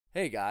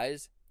Hey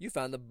guys, you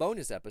found the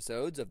bonus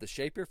episodes of the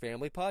Shape Your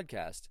Family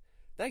podcast.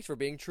 Thanks for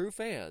being true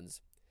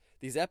fans.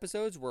 These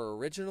episodes were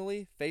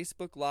originally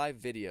Facebook Live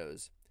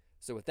videos.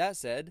 So with that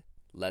said,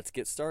 let's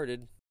get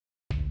started.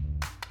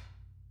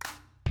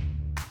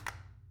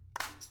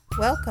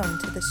 Welcome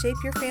to the Shape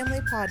Your Family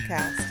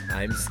podcast,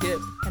 I'm Skip.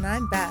 and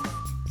I'm Beth.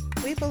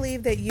 We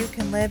believe that you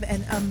can live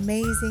an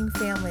amazing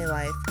family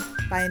life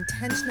by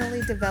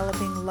intentionally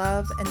developing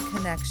love and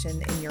connection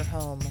in your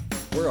home.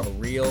 We're a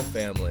real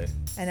family.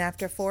 And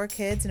after 4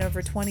 kids and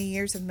over 20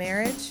 years of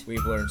marriage,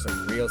 We've learned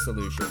some real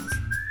solutions.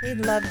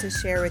 we'd love to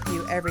share with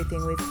you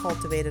everything we've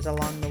cultivated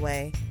along the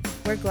way.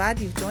 We're glad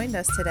you've joined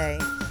us today.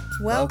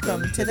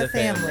 Welcome to the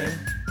family.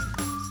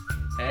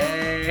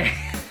 Hey!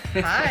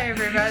 Hi,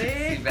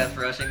 everybody. See Beth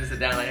rushing to sit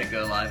down. I hit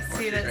go live before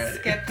See she's that ready.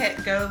 Skip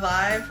hit go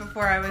live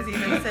before I was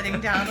even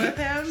sitting down with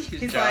him?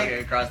 She's He's jogging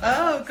like, across the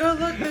oh, house. go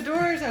look, the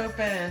door's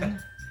open.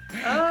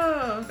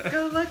 Oh,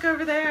 go look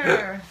over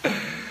there.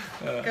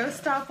 Go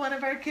stop one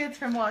of our kids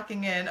from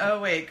walking in. Oh,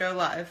 wait, go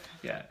live.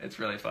 Yeah, it's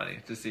really funny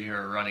to see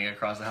her running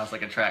across the house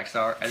like a track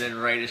star, and then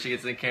right as she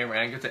gets in the camera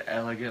angle to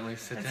elegantly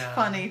sit It's down.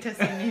 funny to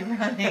see me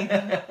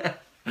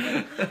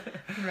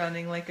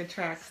running like a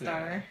track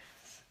star.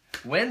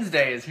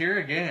 Wednesday is here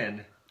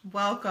again.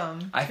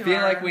 Welcome I to feel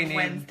our like we need.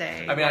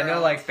 Wednesday. I mean, I know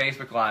world. like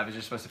Facebook Live is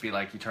just supposed to be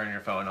like you turning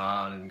your phone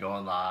on and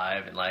going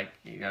live and like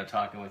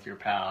talking with your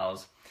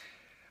pals.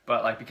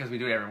 But like because we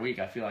do it every week,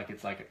 I feel like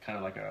it's like kind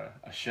of like a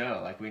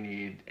show. Like we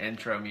need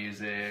intro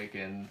music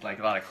and like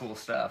a lot of cool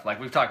stuff.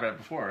 Like we've talked about it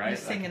before, right? You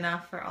sing Like,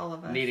 enough for all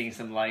of us. needing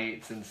some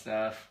lights and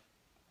stuff.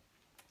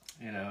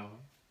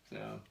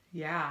 So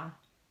Yeah,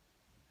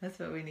 that's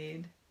what we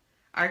need.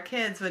 Our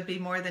kids would be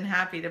more than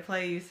happy to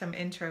play you some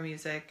intro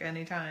music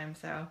anytime,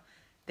 so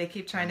they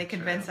keep trying to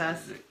convince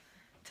us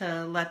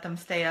to let them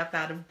stay up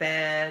out of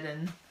bed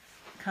and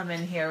come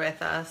in here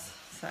with us.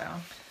 So,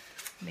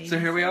 maybe So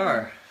here we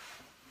are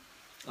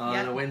on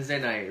Yep. a Wednesday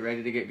night,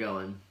 ready to get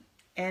going.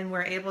 And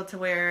we're able to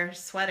wear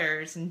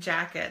sweaters and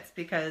jackets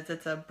because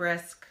it's a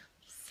brisk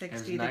And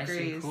 60 it's nice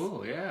degrees, and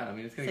cool. Yeah, I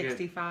mean it's gonna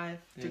 65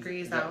 get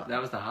degrees that, out. That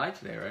was the high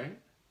today, right?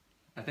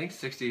 I think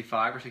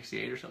 65 or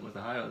 68 or something was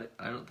the high.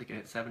 I don't think it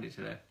hit 70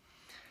 today.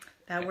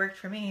 That worked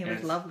for me. It was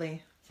Yes.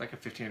 lovely. It's like a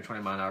 15 or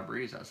 20 mile an hour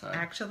breeze outside.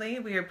 Actually,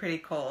 we were pretty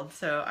cold,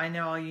 so I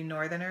know all you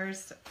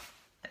northerners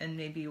and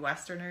maybe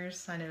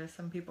westerners. I know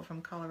some people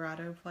from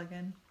Colorado plug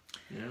in.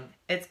 Yeah.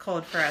 It's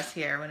cold for us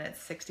here when it's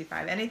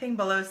 65. Anything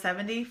below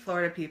 70,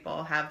 Florida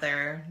people have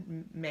their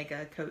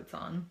mega coats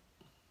on.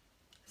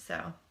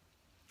 So,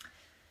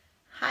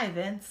 hi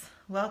Vince.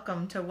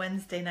 Welcome to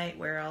Wednesday Night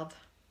World.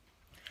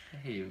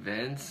 Hey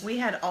Vince. We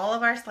had all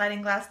of our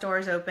sliding glass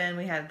doors open.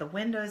 We had the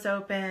windows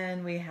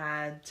open. We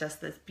had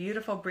just this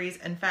beautiful breeze.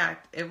 In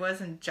fact, it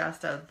wasn't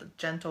just a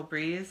gentle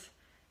breeze.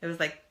 It was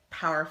like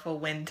powerful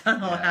wind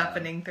tunnel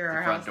happening through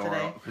our house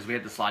today. Because we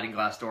had the sliding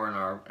glass door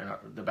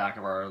in the back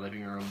of our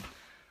living room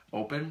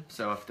open.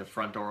 So if the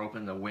front door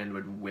opened, the wind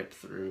would whip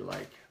through,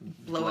 like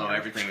blow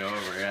everything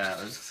over. Yeah,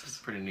 it was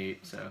pretty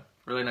neat. So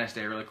really nice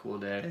day, really cool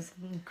day. It was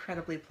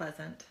incredibly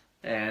pleasant.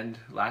 And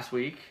last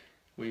week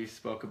we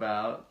spoke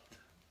about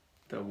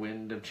the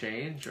wind of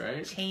change,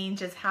 right?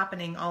 Change is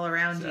happening all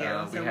around So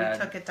you, so we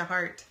took it to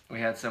heart. We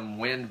had some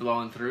wind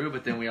blowing through,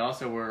 but then we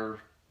also were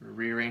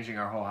rearranging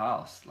our whole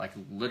house, like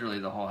literally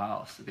the whole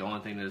house. The only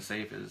thing that is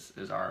safe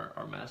is our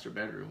master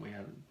bedroom. We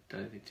haven't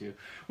done anything to,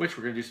 which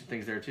we're gonna do some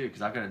things there too,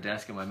 because I've got a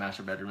desk in my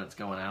master bedroom that's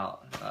going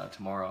out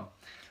tomorrow.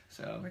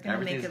 So We're gonna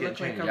everything's make it look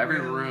getting like changed. a Every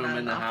room, room not in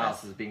an the house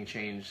office. is being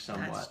changed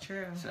somewhat. That's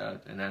true. So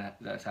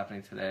that's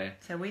happening today.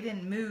 So we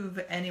didn't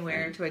move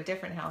anywhere to a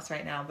different house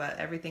right now, but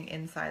everything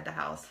inside the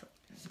house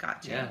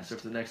got changed. Yeah. So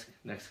for the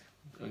next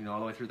all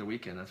the way through the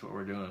weekend, that's what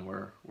we're doing.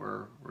 We're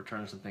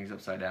turning some things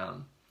upside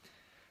down.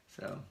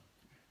 So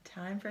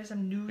Time for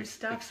some new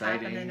stuff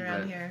exciting, happening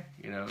around but, here.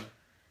 Because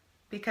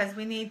Because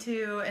we need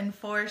to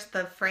enforce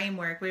the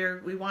framework.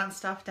 We want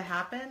stuff to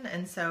happen,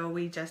 and so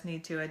we just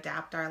need to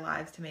adapt our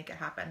lives to make it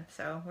happen.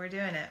 So we're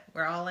doing it.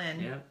 We're all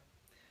in. Yeah.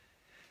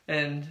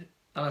 And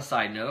on a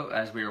side note,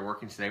 as we were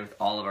working today with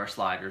all of our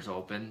sliders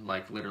open,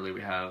 like literally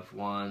we have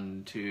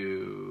 1,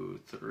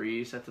 2,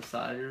 3 sets of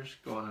sliders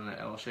going in an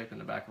L shape in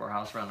the back of our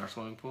house around our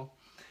swimming pool.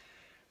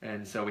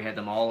 And so we had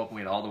them all open.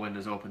 We had all the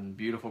windows open.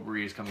 Beautiful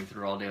breeze coming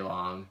through all day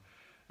long.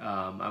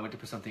 I went to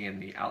put something in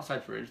the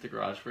outside fridge, the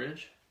garage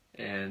fridge,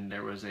 and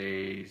there was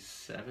a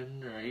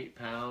 7 or 8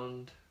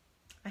 pound.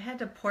 I had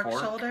the pork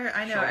Pork shoulder.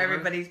 I know shoulder?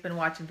 everybody's been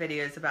watching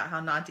videos about how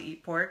not to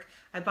eat pork.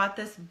 I bought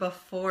this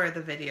before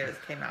the videos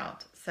came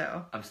out,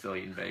 so I'm still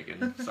eating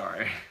bacon.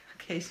 Sorry.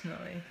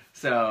 occasionally.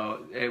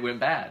 So it went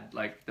bad.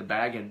 Like the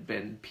bag had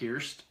been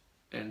pierced,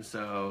 and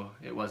so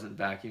it wasn't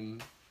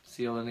vacuum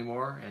sealed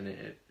anymore, and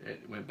it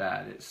went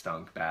bad. It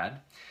stunk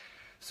bad.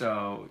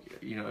 So,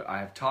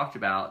 I've talked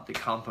about the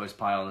compost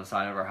pile on the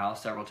side of our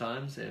house several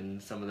times,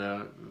 and some of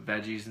the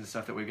veggies and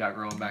stuff that we got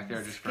growing back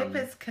there. Skip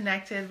is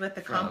connected with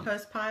the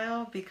compost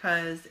pile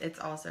because it's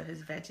also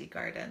his veggie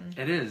garden.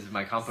 It is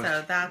my compost.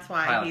 So that's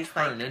why he's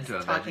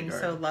talking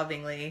so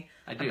lovingly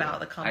about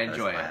the compost I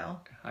enjoy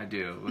pile. It. I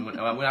do. When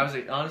I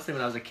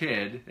was a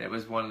kid, it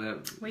was one of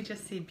the. We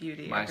just see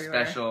beauty. My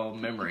everywhere. special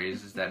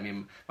memories is that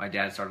my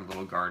dad started a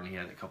little garden. He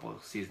had a couple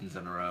of seasons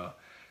in a row.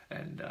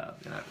 And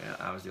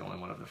I was the only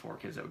one of the 4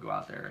 kids that would go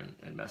out there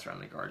and mess around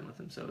in the garden with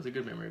him. So it was a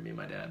good memory of me and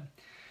my dad.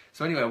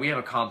 So anyway, we have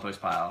a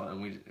compost pile.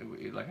 And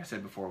we like I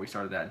said before, we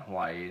started that in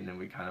Hawaii. And then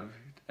we kind of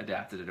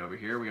adapted it over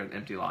here. We got an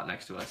empty lot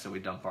next to us. So we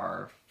dump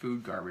our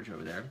food garbage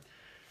over there.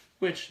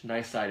 Which,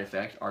 nice side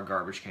effect, our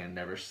garbage can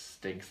never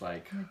stinks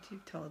like... What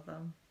you told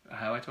them.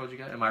 How I told you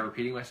guys? Am I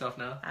repeating myself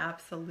now?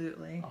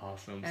 Absolutely.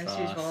 Awesome As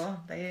sauce. Usual.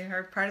 They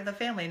are part of the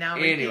family now.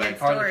 Anyway,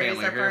 part of the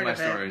family. Here are my it.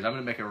 stories. I'm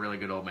going to make a really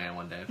good old man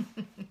one day.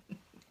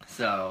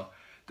 So,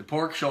 the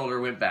pork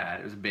shoulder went bad.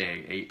 It was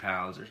big, 8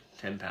 pounds or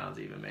 10 pounds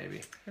even,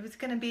 maybe. It was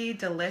going to be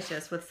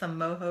delicious with some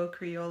mojo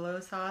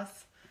criollo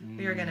sauce.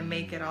 We were going to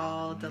make it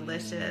all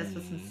delicious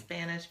with some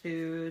Spanish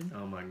food.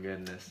 Oh my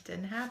goodness.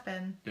 Didn't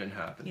happen. Didn't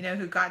happen. You know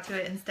who got to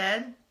it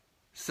instead?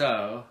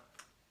 So.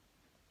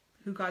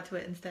 Who got to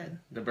it instead?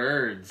 The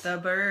birds. The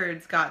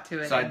birds got to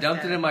it So I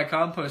dumped it in my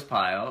compost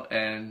pile,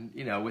 and,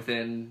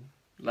 within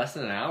less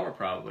than an hour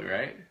probably,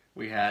 right?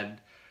 We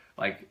had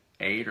like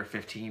 8 or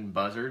 15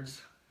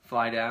 buzzards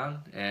fly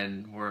down,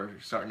 and we're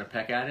starting to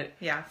peck at it.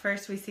 Yeah,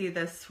 first we see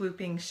the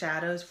swooping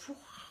shadows.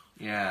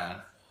 Yeah.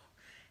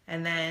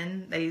 And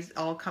then they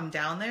all come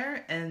down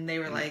there, and they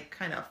were like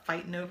kind of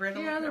fighting over it.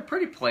 Yeah, they're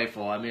pretty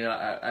playful. I mean,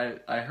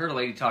 I heard a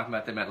lady talking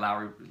about them at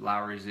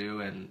Lowry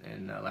Zoo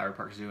and Lowry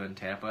Park Zoo in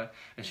Tampa,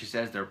 and she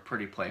says they're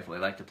pretty playful. They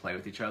like to play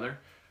with each other,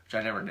 which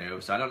I never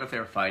knew. So I don't know if they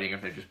were fighting, or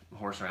if they just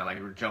horsing around, like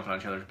they were jumping on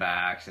each other's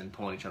backs and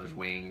pulling each other's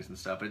wings and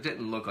stuff. But it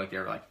didn't look like they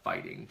were like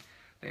fighting.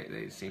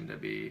 They seemed to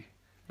be.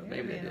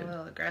 Maybe they did. A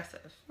little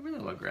aggressive. Maybe a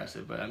little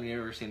aggressive, but I mean,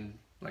 you ever seen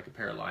like a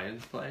pair of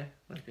lions play?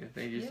 Like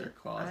they use their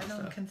claws. I and don't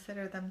stuff.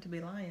 Consider them to be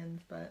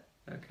lions, but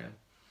okay.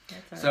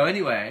 That's So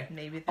anyway,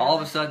 maybe all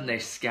of a sudden they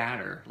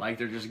scatter, like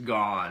they're just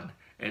gone,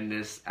 and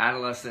this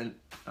adolescent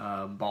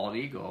bald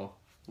eagle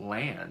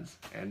lands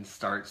and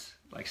starts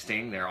like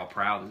staying there all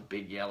proud with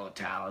big yellow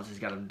talons. He's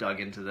got them dug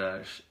into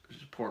the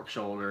pork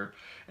shoulder,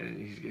 and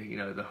he's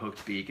the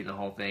hooked beak and the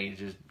whole thing. He's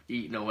just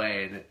eating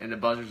away, and the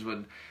buzzards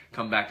would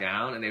come back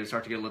down, and they would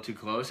start to get a little too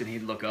close, and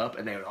he'd look up,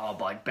 and they would all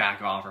like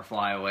back off or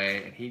fly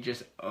away, and he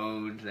just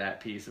owned that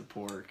piece of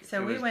pork.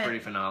 So it was pretty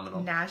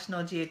phenomenal.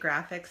 National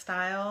Geographic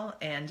style,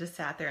 and just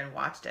sat there and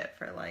watched it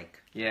for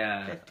like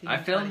 15, I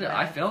filmed it. minutes.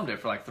 I filmed it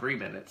for like 3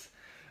 minutes.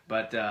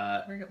 But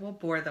we'll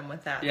bore them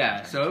with that.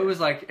 Yeah, so it was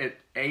like an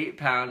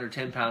 8-pound or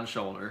 10-pound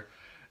shoulder.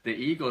 The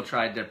eagle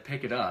tried to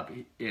pick it up,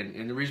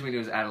 and the reason we knew it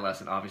was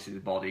adolescent, obviously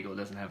the bald eagle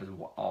doesn't have his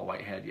all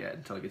white head yet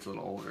until it gets a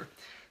little older.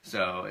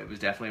 So it was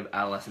definitely an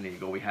adolescent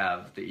eagle. We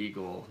have the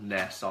eagle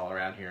nests all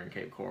around here in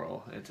Cape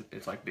Coral.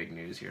 It's like big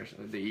news here. So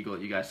the eagle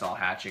that you guys saw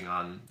hatching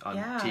on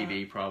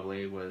TV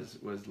probably was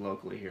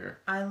locally here.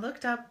 I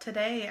looked up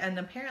today, and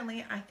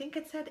apparently I think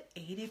it said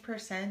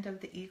 80%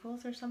 of the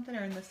eagles or something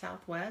are in the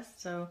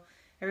Southwest. So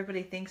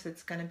everybody thinks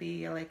it's going to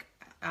be like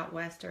out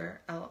west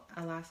or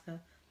Alaska.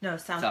 No,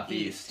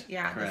 southeast.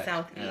 Yeah, correct. The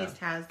southeast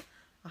has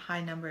a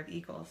high number of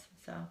eagles.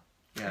 So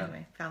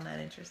anyway, found that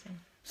interesting.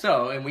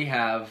 So, and we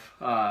have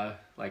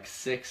like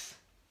 6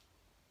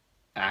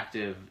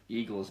 active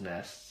eagles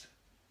nests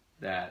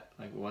that,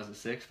 like, what was it,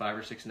 6, 5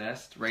 or 6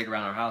 nests right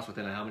around our house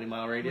within a how many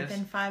mile radius?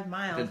 Within 5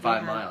 miles. Within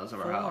 5 miles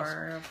of our house.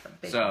 Of the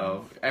big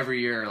so ones.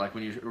 every year, like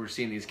when we're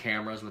seeing these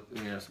cameras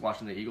with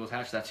watching the eagles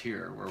hatch, that's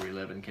here where we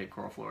live in Cape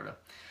Coral, Florida.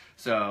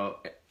 So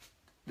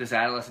this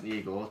adolescent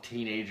eagle,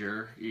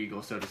 teenager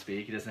eagle, so to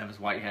speak, he doesn't have his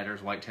white head or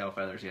his white tail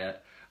feathers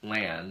yet,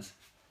 lands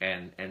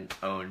and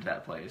owned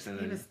that place. And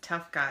he was a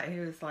tough guy.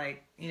 He was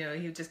like, he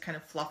would just kind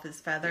of fluff his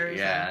feathers.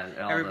 Yeah, and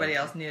everybody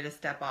else knew to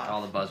step off.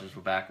 All the buzzards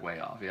were back way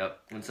off. Yep.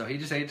 And so he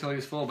just ate until he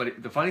was full.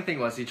 But the funny thing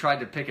was, he tried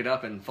to pick it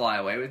up and fly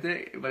away with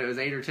it, but it was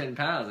 8 or 10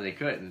 pounds, and he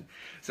couldn't.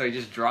 So he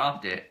just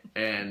dropped it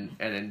and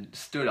then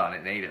stood on it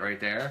and ate it right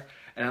there.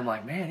 And I'm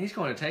like, man, he's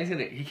going to take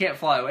it. He can't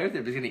fly away with it,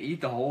 but he's going to eat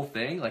the whole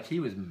thing. Like,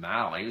 he was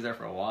mowing. He was there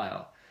for a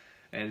while.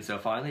 And so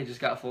finally he just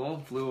got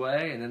full, flew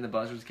away, and then the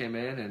buzzards came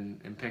in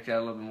and picked out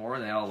a little bit more,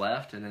 and they all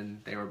left, and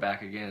then they were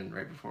back again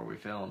right before we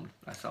filmed.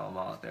 I saw them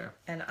all out there.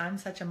 And I'm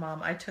such a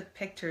mom. I took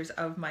pictures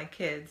of my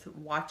kids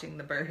watching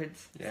the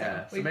birds.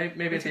 Yeah, so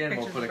maybe at the end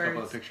we'll put a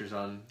couple of pictures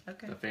on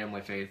the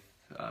Family Faith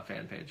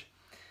fan page.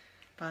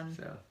 Fun.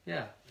 So,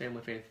 yeah,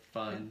 Family Faith,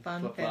 fun,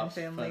 fan flip-flops,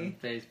 family. fun,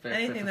 face,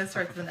 anything that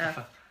starts with an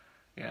F.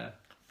 Yeah.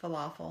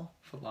 Falafel.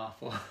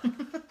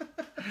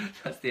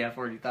 That's the F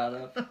word you thought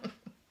of?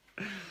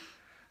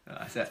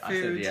 I said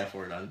the F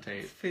word on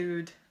tape.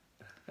 Food.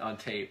 On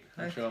tape.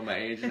 I'm showing my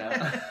age now.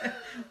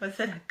 Was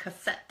it a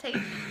cassette tape?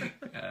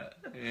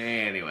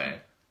 Anyway.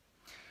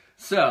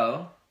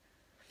 So,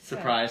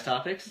 surprise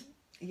topics.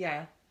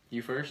 Yeah.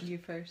 You first? You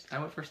first. I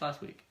went first last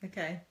week.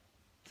 Okay.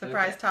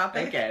 surprise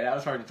topic Okay, that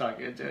was hard to talk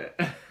into it.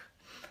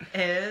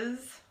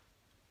 is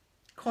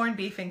corned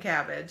beef and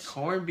cabbage.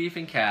 Corned beef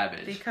and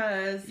cabbage.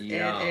 Because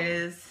Yum. it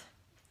is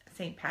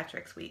St.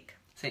 Patrick's Week.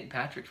 St.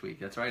 Patrick's Week.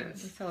 That's right.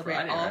 It's We celebrate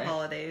Friday, all right?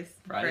 holidays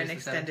Friday's for an the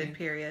extended 17th.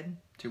 period.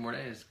 2 more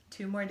days.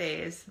 2 more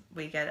days,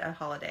 we get a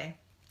holiday.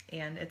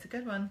 And it's a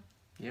good one.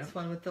 Yep. It's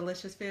one with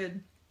delicious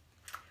food.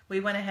 We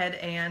went ahead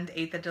and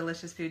ate the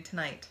delicious food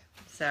tonight.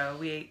 So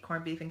we ate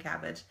corned beef and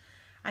cabbage.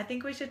 I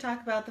think we should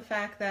talk about the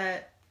fact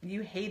that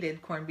you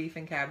hated corned beef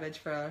and cabbage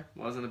for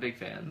Wasn't a big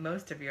fan.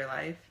 most of your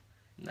life.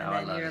 No, and I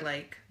then love you're it.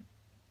 like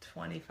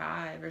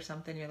 25 or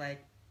something. You're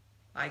like,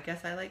 I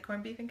guess I like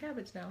corned beef and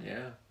cabbage now.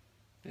 Yeah.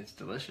 It's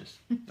delicious.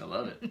 I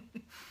love it.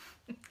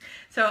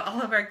 So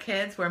all of our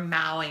kids were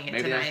mowing it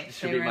Maybe tonight. that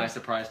should They be were- my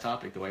surprise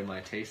topic, the way my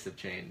tastes have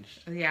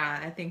changed. Yeah,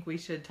 I think we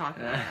should talk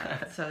about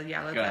that. So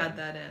yeah, let's Go ahead. add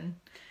that in.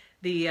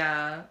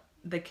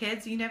 The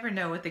kids, you never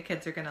know what the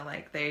kids are gonna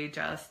like. They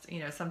just,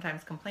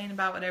 sometimes complain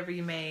about whatever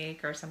you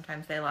make, or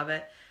sometimes they love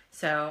it.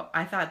 So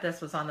I thought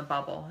this was on the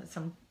bubble,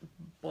 some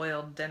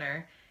boiled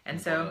dinner, and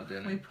so Boiled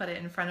dinner. we put it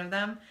in front of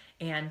them,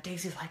 and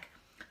Daisy's like,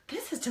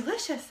 "This is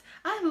delicious.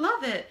 I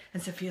love it."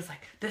 And Sophia's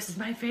like, "This is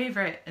my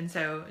favorite." And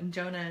so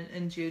Jonah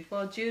and Jude,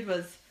 well, Jude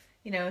was,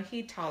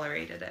 he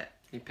tolerated it.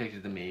 He picked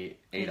at the meat,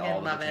 He ate did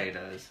all the love it.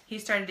 potatoes. He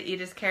started to eat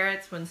his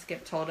carrots when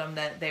Skip told him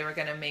that they were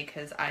going to make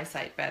his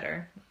eyesight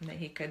better, and that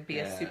he could be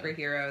a Yeah.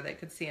 superhero that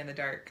could see in the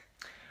dark.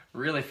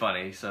 Really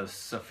funny. So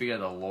Sophia,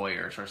 the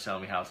lawyer, starts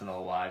telling me how it's an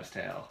old wives'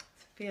 tale.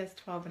 Sophia's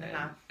 12 and a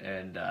half.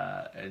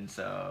 And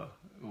so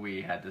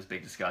we had this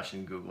big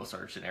discussion, Google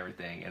search and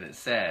everything, and it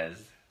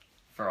says,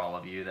 for all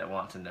of you that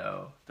want to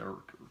know the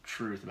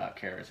truth about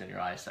carrots and your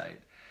eyesight,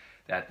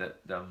 that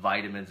the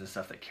vitamins and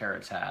stuff that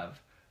carrots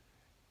have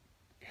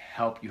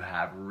help you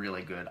have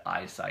really good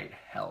eyesight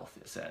health.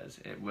 It says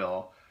it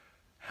will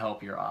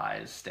help your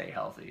eyes stay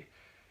healthy.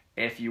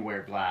 If you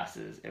wear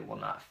glasses, it will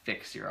not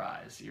fix your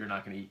eyes. You're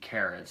not going to eat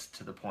carrots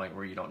to the point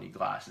where you don't need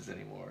glasses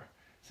anymore.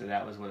 So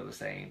that was what it was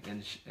saying.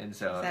 And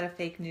so Is that a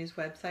fake news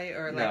website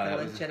or no, like a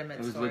it was- legitimate It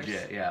was source?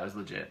 legit. Yeah, it was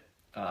legit.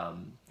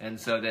 And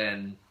so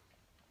then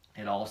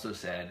it also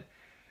said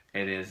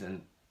it is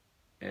an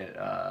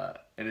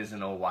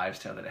old wives'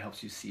 tale that it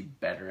helps you see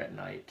better at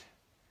night.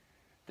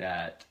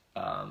 That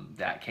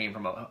came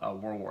from a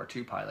World War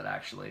II pilot,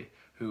 actually,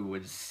 who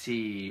would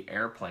see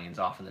airplanes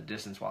off in the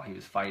distance while he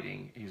was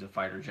fighting. He was a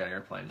fighter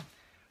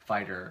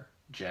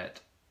jet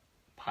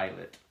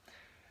pilot,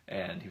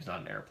 and he was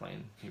not an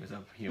airplane. He was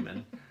a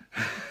human.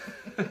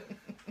 Ooh,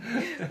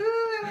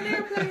 I'm an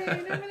airplane!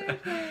 I'm an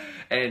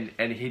airplane!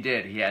 And he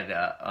did. He had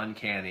an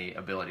uncanny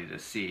ability to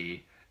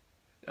see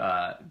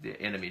the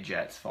enemy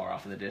jets far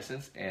off in the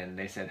distance. And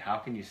they said, "How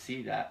can you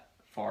see that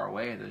far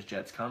away? Those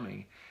jets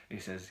coming?" And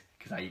he says,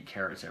 "Because I eat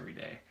carrots every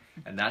day."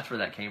 And that's where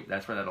that came.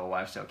 That's where that old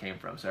wives' tale came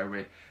from.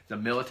 So the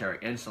military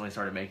instantly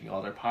started making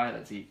all their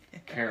pilots eat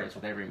carrots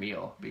with every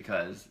meal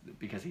because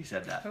he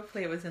said that.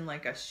 Hopefully it was in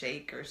like a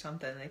shake or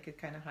something. They could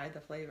kind of hide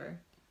the flavor.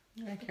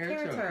 Yeah,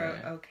 Carrots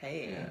are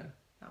okay. Yeah.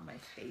 Not my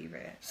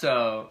favorite.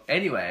 So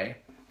anyway,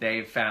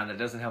 they found that it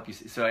doesn't help you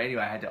see. So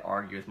anyway, I had to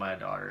argue with my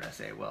daughter and I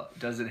say, "Well,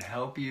 does it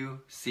help you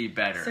see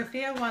better?"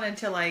 Sophia wanted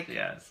to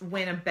Yes.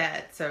 win a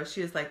bet, so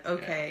she was like,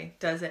 "Okay,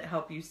 does it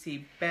help you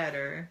see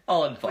better?"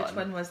 All in fun. Which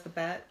one was the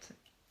bet?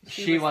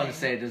 She was wanted to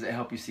saying- say, "Does it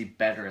help you see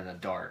better in the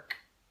dark?"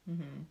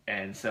 Mm-hmm.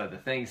 And so the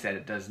thing said,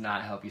 "It does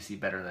not help you see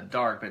better in the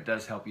dark, but it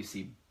does help you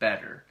see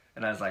better."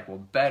 And I was like, "Well,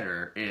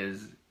 better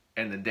is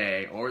in the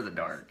day or the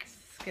dark."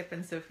 Skip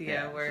and Sophia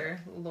Yeah, were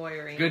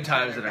lawyering. Good each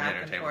times other at our back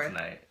dinner and table forth.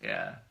 tonight.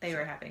 Yeah, They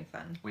were having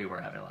fun. we were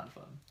having a lot of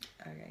fun.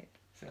 All right,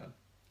 So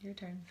your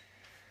turn.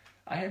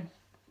 I had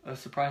a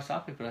surprise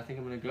topic, but I think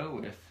I'm going to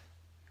go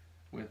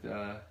with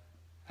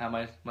how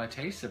my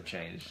tastes have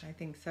changed. I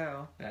think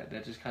so.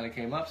 That just kind of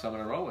came up, so I'm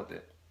going to roll with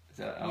it.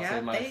 So I'll Yeah,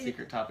 save my they-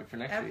 secret topic for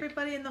next week.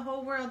 Everybody in the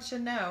whole world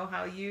should know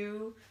how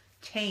you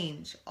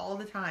change all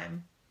the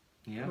time.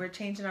 Yeah. We're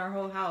changing our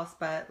whole house,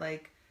 but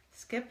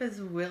Skip is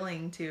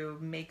willing to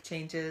make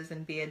changes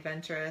and be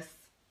adventurous.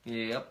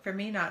 Yep. For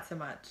me, not so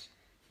much.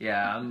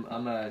 Yeah,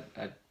 I'm a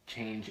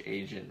change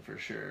agent for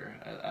sure.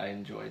 I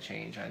enjoy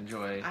change. I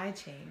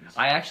change.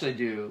 I actually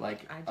do. I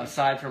do.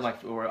 Aside from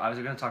where I was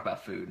going to talk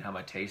about food and how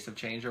my tastes have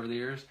changed over the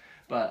years,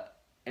 but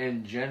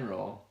in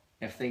general,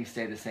 if things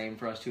stay the same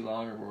for us too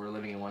long, or we're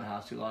living in one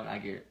house too long, I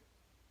get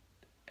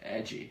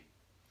edgy.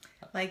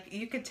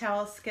 You could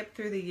tell Skip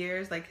through the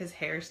years, his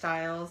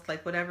hairstyles,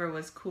 whatever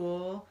was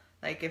cool.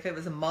 If it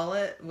was a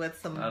mullet with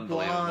some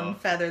Unbelievable. blonde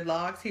feathered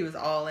locks, he was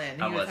all in.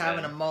 He I was was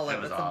having in. a mullet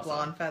It was with some awesome.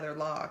 blonde feathered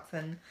locks.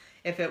 And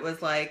if it was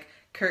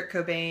Kurt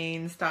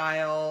Cobain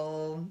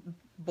style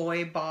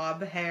boy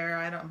bob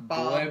hair,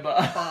 Boy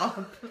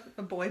bob.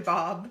 boy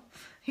bob.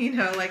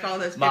 All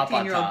those Mop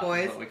on 15-year-old top is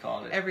boys. what we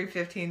called it. Every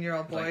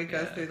 15-year-old boy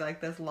goes yeah. through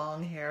this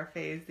long hair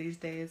phase these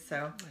days.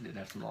 So I did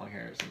have some long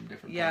hair at some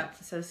different yeah,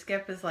 points. so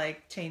Skip is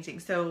changing.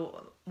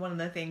 So one of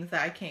the things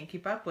that I can't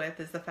keep up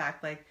with is the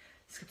fact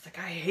Skip's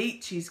I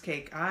hate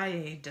cheesecake.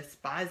 I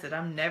despise it.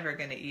 I'm never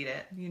gonna eat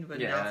it. You would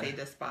Yeah. not say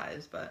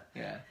despise, but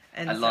Yeah.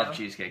 And I love so-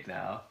 cheesecake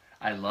now.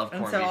 I love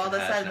corned And so beef all of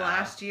and a hash sudden now.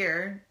 last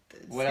year,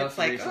 What it's else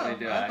like, recently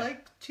did I I?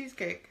 like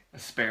cheesecake.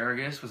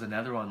 Asparagus was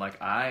another one.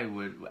 Like I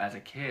would, as a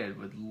kid,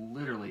 would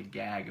literally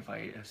gag if I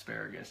ate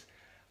asparagus.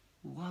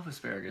 Love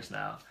asparagus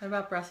now. What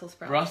about Brussels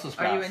sprouts? Brussels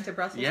sprouts. Are you into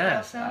Brussels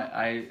yes, sprouts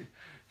now?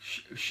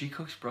 she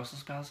cooks Brussels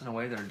sprouts in a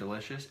way that are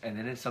delicious, and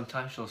then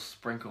sometimes she'll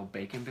sprinkle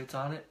bacon bits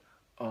on it.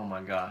 Oh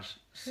my gosh,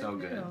 so Who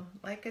good. knew?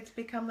 Like, it's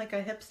become like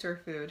a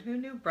hipster food. Who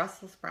knew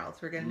Brussels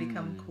sprouts were going to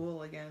become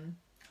cool again?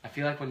 I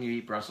feel like when you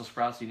eat Brussels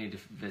sprouts, you need to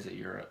visit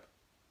Europe.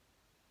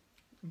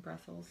 In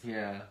Brussels.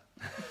 Yeah.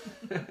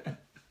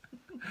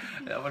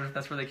 I wonder if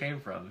that's where they came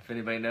from. If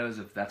anybody knows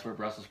if that's where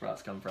Brussels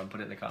sprouts come from,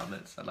 put it in the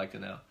comments. I'd like to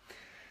know.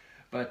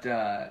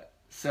 But,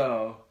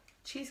 so...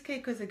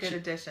 Cheesecake was a good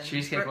addition.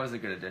 Cheesecake was a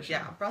good addition.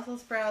 Yeah,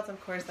 Brussels sprouts,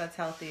 of course, that's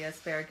healthy.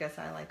 Asparagus,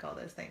 I like all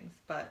those things.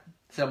 But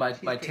So my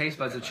cheesecake taste is a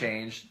buds good have one.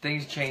 changed.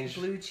 Things changed.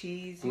 Blue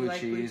cheese. Blue You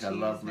like cheese. blue I cheese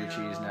love blue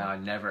cheese now. I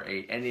never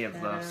ate any of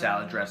the No.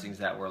 salad dressings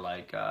that were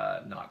like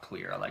not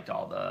clear. I liked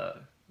all the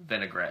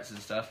vinaigrettes and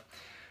stuff,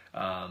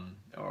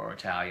 or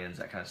Italians,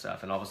 that kind of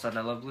stuff. And all of a sudden,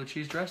 I love blue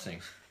cheese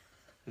dressing.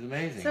 It's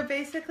amazing. So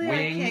basically,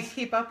 Wings. I can't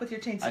keep up with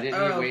your changes. I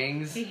didn't eat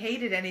wings. He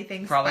hated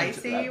anything Probably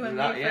spicy when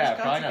not, we yeah, first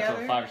got probably not together.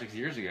 till 5 or 6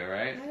 years ago,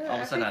 right? Yeah, All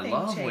of a sudden, I everything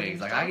love changed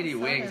wings. Like all I of could a eat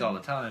wings sudden. all the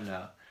time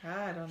now.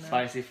 I don't know.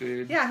 Spicy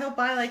food. Yeah, he'll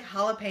buy like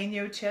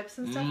jalapeno chips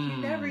and stuff. You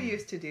never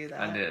used to do that.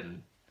 I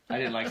didn't. I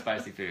didn't like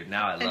spicy food.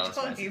 Now I I love don't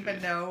spicy even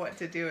food. know what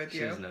to do with She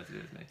you. doesn't know what to do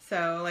with me.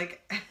 So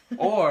like,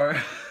 Or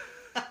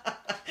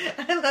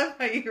I love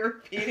how you're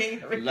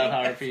repeating everything. love how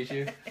I repeat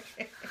you.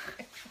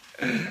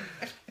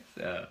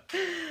 So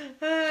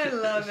I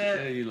love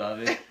it. You love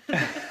it.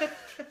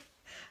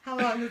 How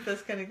long is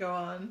this gonna go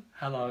on?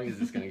 How long is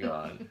this going to go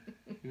on?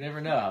 You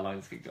never know how long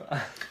this could go on.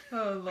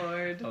 Oh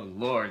Lord. Oh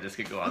Lord, this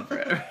could go on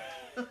forever.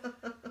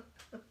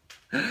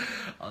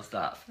 I'll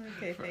stop.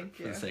 Okay, for, thank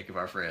for you. the sake of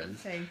our friends.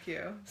 Thank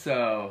you.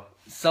 So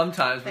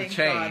sometimes we Thank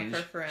God change.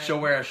 for friends. She'll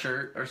wear a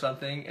shirt or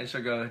something, and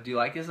she'll go, "Do you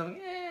like this?" I'm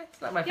like,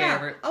 it's not my Yeah,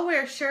 favorite. I'll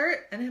wear a shirt,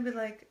 and he'll be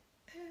like,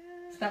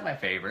 It's not my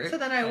favorite. so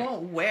then I Like,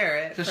 won't wear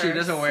it. So for she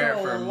doesn't wear it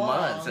so for long.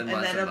 months and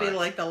months then and it'll be months.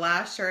 like the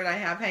last shirt I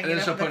have hanging And then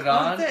up she'll in the put it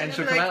on, closet, and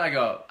she'll be come like, out, and I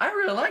go, "I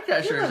really like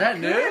that "You shirt. Is look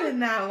that good new?" in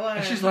that one.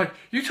 And she's like,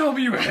 "You told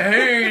me you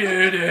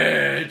hated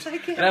it." I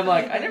can't And I'm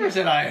like, believe "I never it.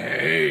 said I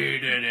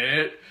hated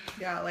it."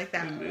 Yeah, like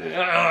that.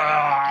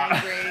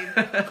 Ah.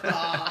 Angry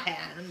claw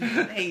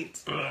hand.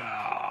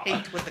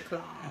 Hate with the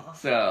claw.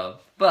 So,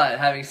 but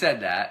having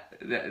said that,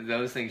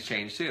 those things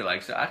change too.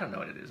 Like, so I don't know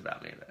what it is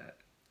about me that.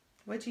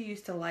 What you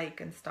used to like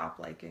and stop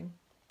liking?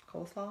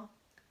 Coleslaw?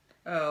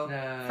 Oh,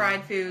 No,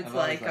 fried foods I've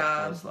always like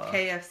liked coleslaw.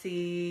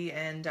 KFC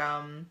and Oh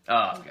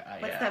God,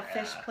 what's yeah, that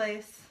fish yeah.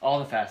 place? All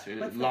the fast food,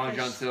 What's the Long fish-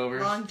 John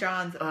Silver's, Long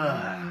John's.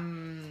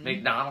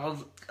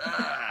 McDonald's.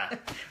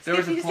 There If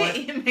was a you used to point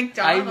eat I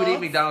McDonald's. would eat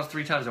McDonald's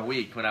 3 times a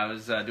week when I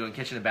was doing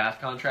kitchen and bath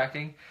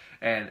contracting,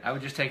 and I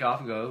would just take off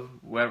and go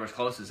wherever's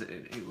closest.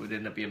 It would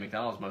end up being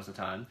McDonald's most of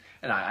the time,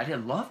 and I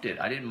did loved it.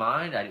 I didn't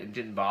mind. It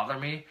didn't bother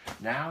me.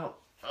 Now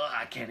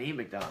I can't eat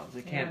McDonald's. I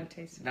Yeah, can't. it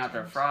tastes Not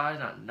their changed. fries.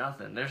 Not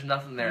nothing. There's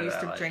nothing there I used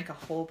that to I like. drink a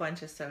whole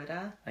bunch of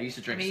soda. I used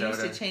to drink I mean, soda.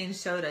 you used to change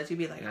sodas. You'd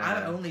be like, Yeah.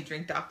 I only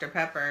drink Dr.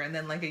 Pepper. And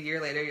then like a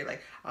year later, you're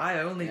like, I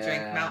only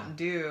drink Yeah. Mountain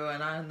Dew.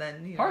 And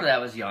then, you know. Part of that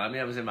was young. I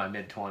mean, I was in my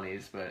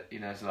mid-20s, but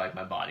so like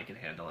my body could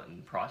handle it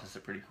and process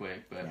it pretty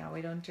quick. But Now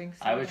we don't drink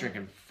soda. I was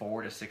drinking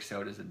 4 to 6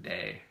 sodas a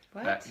day.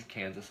 What? Back in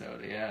Kansas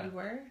soda, yeah. You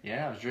were?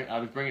 Yeah, I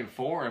was bringing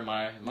 4 in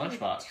my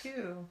lunchbox.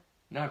 2.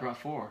 No, I brought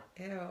 4.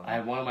 Ew. I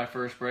had one on my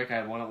first break, I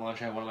had one at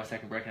lunch, I had one on my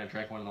second break, and I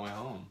drank one on the way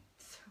home.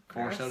 So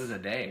 4 gross. sodas a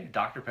day.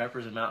 Dr.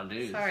 Peppers and Mountain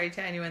Dews. Sorry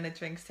to anyone that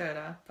drinks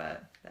soda,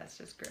 but that's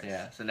just gross.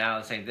 Yeah, so now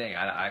the same thing.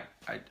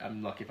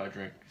 I'm lucky if I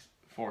drink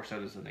 4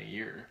 sodas in a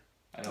year.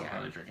 I don't Yeah,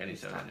 hardly drink any you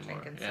soda stop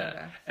anymore. drinking Yeah.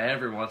 soda.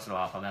 Every once in a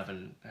while, if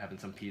I'm having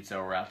some pizza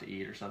or we're out to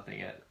eat or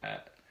something at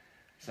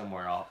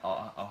somewhere,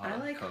 I'll have I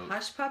like a Coke.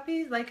 hush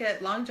puppies, like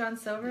at Long John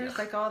Silver's, Yeah.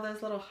 like all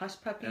those little hush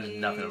puppies. There's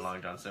nothing at Long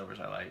John Silver's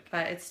I like.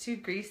 But it's too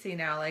greasy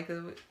now. Like,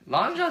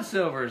 Long John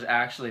Silver's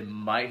actually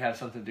might have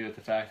something to do with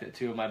the fact that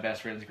 2 of my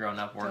best friends growing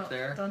up worked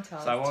there. Don't tell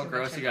So I us won't too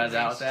much gross you guys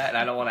out with that, and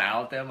I information. don't want to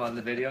out them on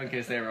the video in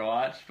case they ever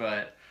watch,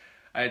 but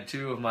I had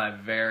 2 of my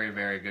very,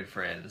 very good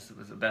friends. It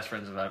was the best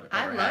friends I've ever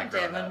I had loved it.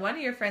 growing When up. one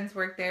of your friends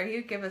worked there, he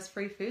would give us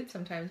free food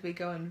sometimes. We'd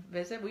go and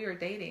visit. We were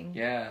dating.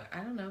 Yeah. I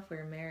don't know if we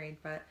were married,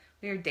 but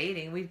we were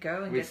dating. We'd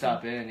go and We'd get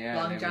stop some in, yeah,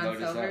 Long and they John would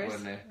load us up, Silver's.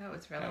 wouldn't they? That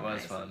was really That was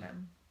nice fun. of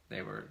them.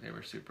 They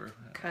were super.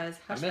 Because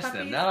I hush miss puppies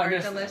them. Now I are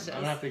guess delicious. I'm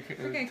gonna have to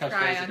We're going to touch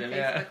cry base on with them,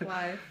 yeah. Facebook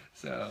Live.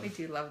 So We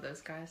do love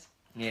those guys.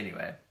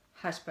 anyway,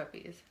 Hush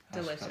puppies.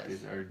 hush Delicious.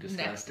 puppies are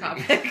Next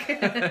disgusting.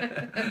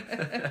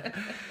 topic.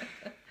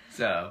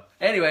 So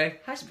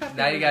anyway, Hush puppies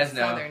now you is guys a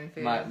know southern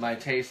food. my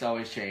tastes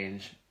always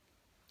change.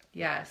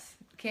 Yes.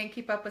 Can't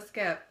keep up with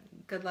Skip.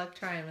 Good luck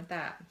trying with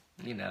that.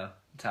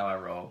 That's how I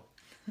roll.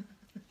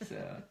 So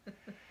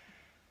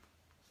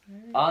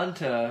on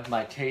to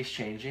my taste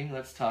changing.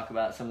 Let's talk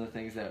about some of the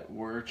things that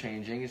were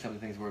changing and some of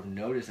the things we've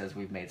noticed as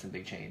we've made some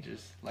big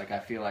changes. Like I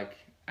feel like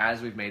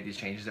as we've made these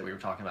changes that we were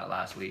talking about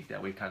last week,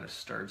 that we've kind of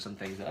stirred some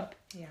things up.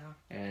 Yeah.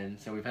 And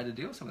so we've had to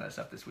deal with some of that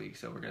stuff this week.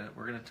 So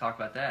we're gonna talk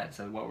about that.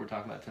 So what we're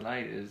talking about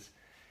tonight is,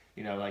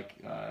 you know, like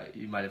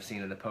you might have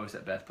seen in the post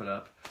that Beth put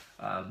up,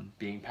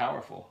 being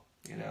powerful,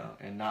 you know,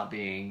 and not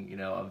being, you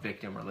know, a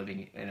victim or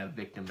living in a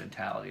victim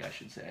mentality, I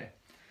should say.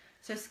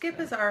 So Skip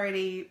is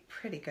already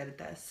pretty good at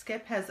this.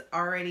 Skip has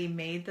already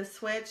made the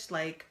switch,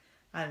 like,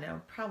 I don't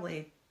know,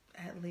 probably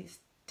at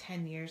least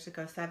 10 years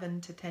ago, 7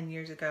 to 10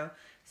 years ago.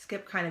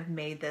 Skip kind of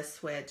made this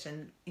switch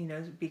and, you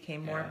know,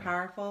 became more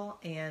powerful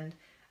and,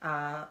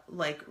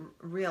 like,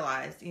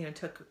 realized, you know,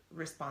 took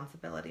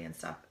responsibility and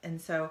stuff. And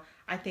so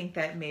I think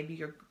that maybe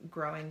you're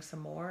growing some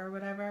more or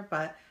whatever,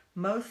 but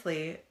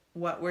mostly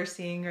what we're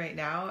seeing right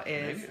now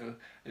is... Maybe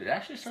it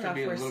actually started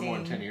being a little more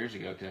than 10 years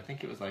ago, because I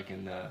think it was like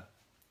in the...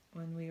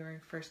 When we were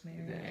first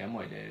married. The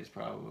Amway days,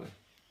 probably.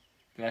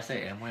 Did I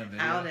say Amway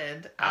video?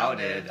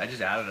 Outed. I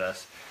just outed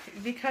us.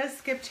 Because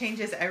Skip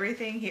changes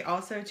everything, he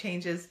also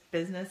changes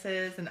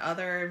businesses and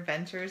other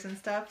ventures and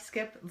stuff.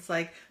 Skip, it's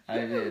like,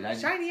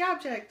 shiny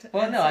object.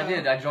 Well, and no, I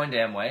did. I joined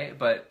Amway,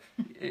 but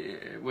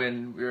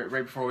when we were,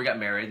 right before we got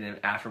married, and then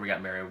after we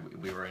got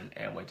married, we were in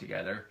Amway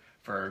together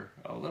for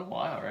a little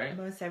while, right?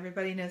 Most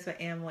everybody knows what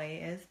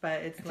Amway is,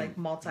 but it's like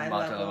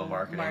multi-level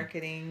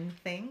marketing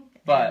thing.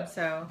 But and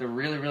so the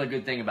really, really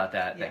good thing about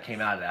that came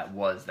out of that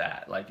was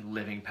that, like,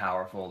 Living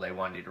Powerful, they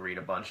wanted you to read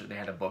a bunch of, they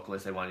had a book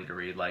list they wanted you to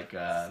read, like...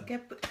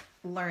 Skip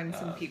learned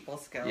some people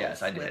skills.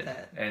 Yes, I did. With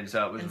it. And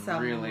so it was and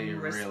some really,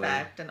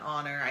 respect and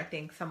honor. I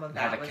think some of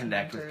that how to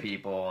connect with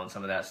people and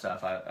some of that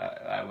stuff.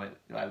 I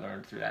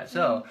learned through that.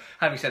 So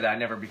having said that, I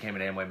never became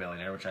an Amway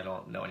millionaire, which I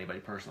don't know anybody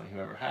personally who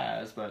ever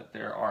has, but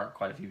there are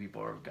quite a few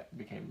people who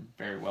became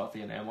very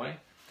wealthy in Amway.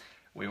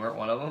 We weren't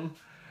one of them,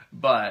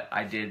 but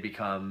I did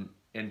become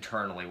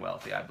internally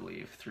wealthy, I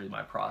believe, through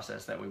my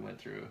process that we went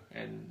through,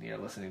 and, you know,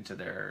 listening to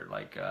their,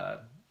 like,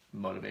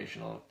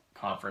 motivational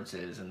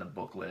conferences and the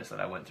book list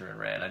that I went through and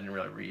read. I didn't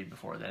really read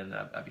before then.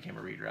 I became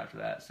a reader after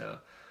that, so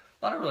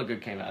a lot of really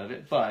good came out of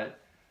it.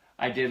 But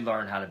I did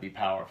learn how to be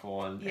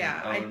powerful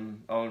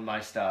and own my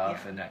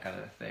stuff and that kind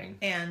of thing.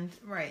 And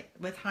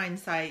with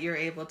hindsight, you're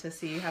able to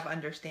see, you have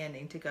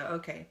understanding to go,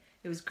 okay,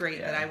 it was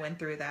great that I went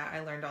through that. I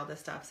learned all this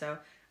stuff. So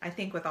I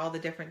think with all the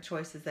different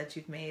choices that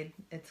you've made,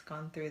 it's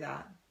gone through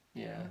that.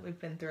 Yeah, we've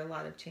been through a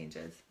lot of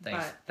changes.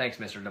 Thanks,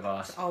 Mr.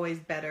 DeVos. It's always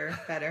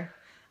better.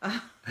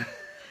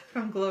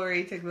 From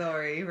glory to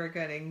glory, we're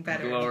getting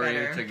better and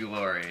better. Glory to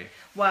glory.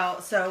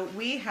 Well, so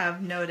we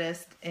have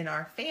noticed in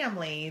our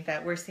family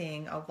that we're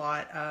seeing a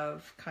lot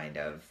of kind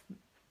of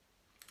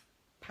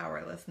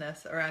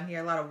powerlessness around here.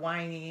 A lot of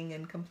whining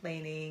and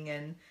complaining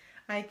and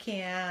I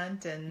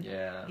can't and,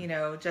 you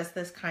know, just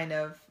this kind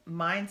of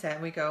mindset.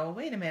 And we go,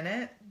 wait a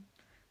minute,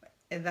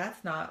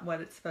 that's not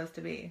what it's supposed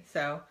to be.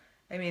 So,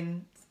 I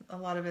mean, a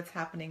lot of it's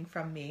happening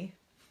from me.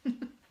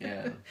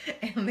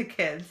 And the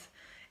kids.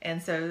 And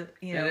so,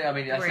 you know, I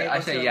mean, I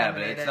say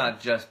but it's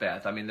not just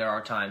Beth. I mean, there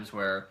are times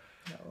where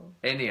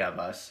any of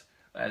us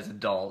as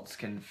adults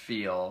can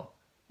feel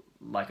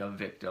like a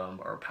victim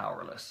or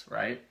powerless,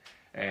 right?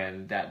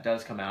 And that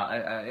does come out.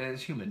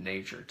 It's human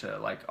nature to,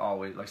 like,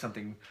 always, like,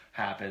 something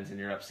happens and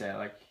you're upset.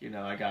 Like, you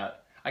know, I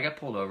got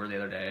pulled over the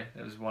other day.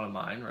 It was one of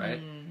mine, right?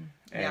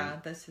 Yeah,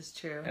 this is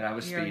true. And I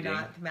was speeding. You're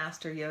not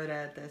Master Yoda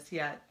at this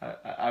yet.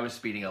 I was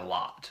speeding a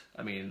lot.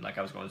 I mean, like,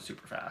 I was going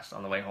super fast.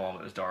 On the way home,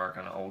 it was dark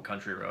on an old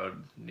country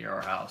road near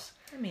our house.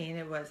 I mean,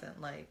 it wasn't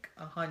like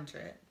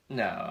 100.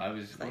 No, I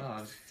was... Like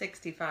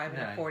 65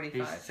 and a 45.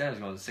 He said I was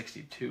going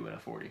 62 and a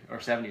 40. Or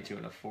 72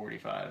 and a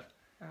 45.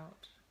 Ouch.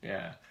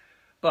 Yeah.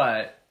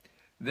 But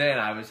then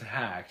I was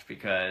hacked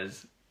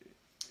because...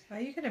 Are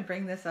you going to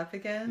bring this up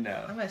again? No.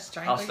 I'm going to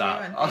strangle you.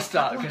 I'll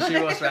stop because she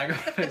will strangle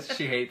me.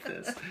 She hates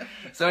this.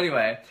 So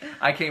anyway,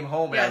 I came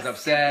home and I was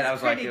upset. I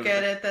was like, it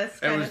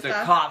was the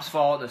cops'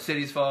 fault, the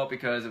city's fault,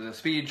 because it was a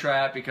speed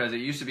trap, because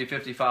it used to be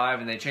 55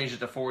 and they changed it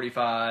to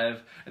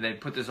 45 and they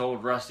put this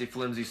old rusty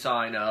flimsy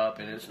sign up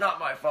and it's not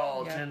my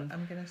fault. Yeah, and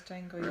I'm going to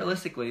strangle you.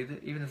 Realistically,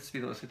 even if the speed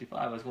limit was 55,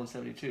 I was going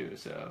 72.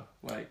 So,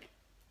 like...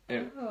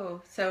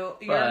 So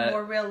you're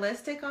more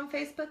realistic on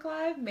Facebook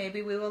Live?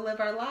 Maybe we will live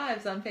our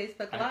lives on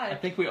Facebook Live. I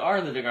think we are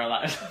living our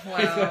lives.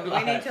 Well,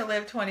 we need to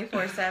live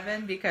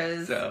 24/7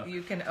 because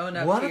you can own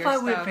up to your stuff. What if I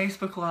went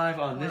Facebook Live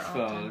on this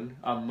phone,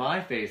 on my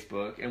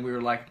Facebook, and we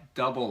were like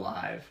double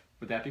live?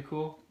 Would that be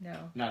cool? No.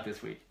 Not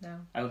this week. No.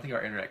 I don't think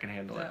our internet can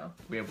handle it.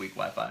 We have weak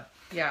Wi-Fi.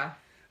 Yeah.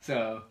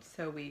 So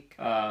weak.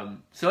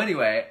 So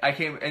anyway, I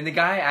came, and the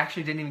guy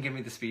actually didn't even give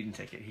me the speeding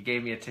ticket. He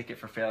gave me a ticket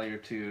for failure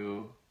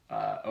to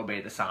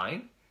obey the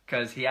sign.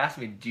 Because he asked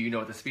me, do you know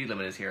what the speed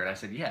limit is here? And I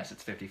said, yes,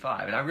 it's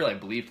 55. And I really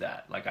believed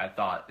that. Like, I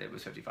thought it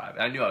was 55.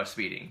 And I knew I was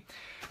speeding.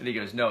 And he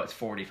goes, no, it's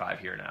 45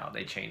 here now.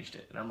 They changed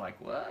it. And I'm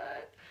like,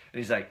 what? And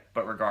he's like,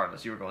 but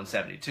regardless, you were going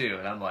 72.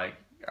 And I'm like,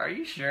 are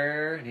you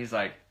sure? And he's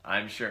like,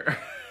 I'm sure.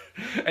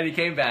 And he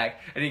came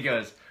back, and he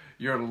goes,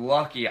 You're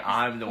lucky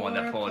I'm the one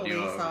that Poor pulled you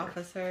over. police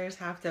officers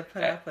have to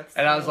put up with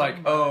And I was so like,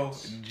 much. oh,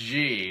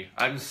 gee,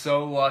 I'm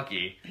so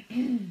lucky.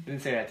 Didn't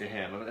say that to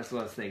him, but that's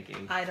what I was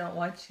thinking. I don't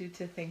want you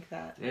to think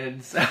that.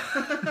 And so,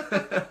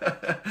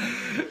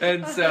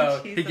 and so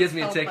he Jesus, gives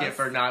me a help ticket us.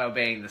 for not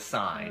obeying the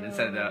sign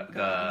instead Oh, of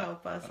God,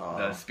 help us all.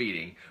 the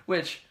speeding,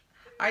 which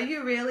Are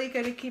you really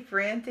going to keep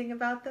ranting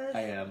about this?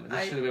 I am.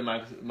 This should have been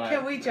my.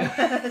 Can we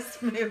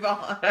just move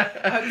on?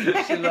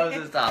 Okay. She loves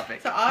this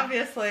topic. So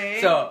obviously.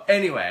 So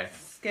anyway,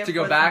 Skip to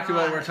go was back to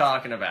what not- we're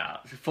talking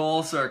about,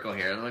 full circle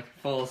here, like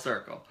full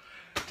circle.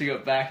 To go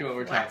back to what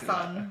we're Wax talking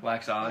on. about,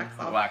 wax on, Wax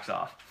off. wax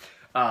off.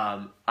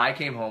 I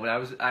came home and I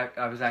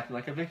was acting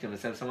like a victim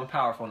instead of someone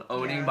powerful and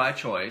owning Yes. my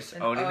choice,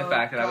 And, owning the oh,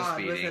 fact that I God, was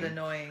speeding, Was it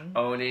annoying?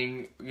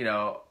 owning,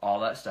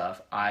 all that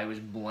stuff. I was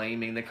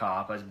blaming the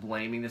cop. I was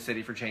blaming the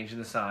city for changing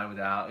the sign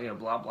without,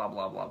 blah, blah,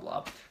 blah, blah,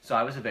 blah. So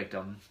I was a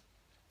victim.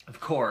 Of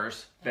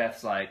course,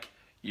 Beth's like,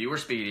 you were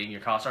speeding. You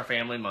cost our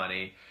family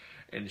money.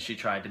 And she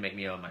tried to make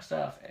me own my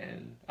stuff.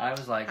 And I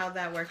was like, How'd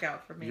that work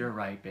out for me? you're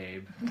right,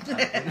 babe.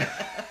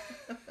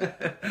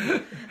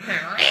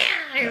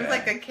 He was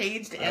like a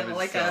caged I animal, was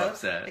like so a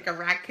upset. like a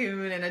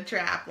raccoon in a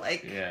trap,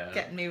 like Yeah.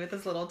 getting me with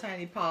his little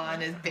tiny paw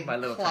and his big My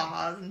little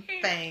claws and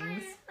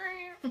fangs.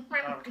 My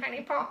little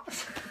tiny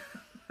paws.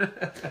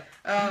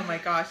 Oh my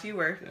gosh, you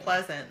were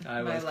pleasant.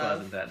 I my was love.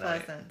 pleasant that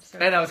night. Pleasant. So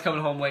And I was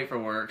coming home late for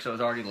work, so it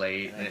was already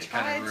late, and I it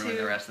kind tried of ruined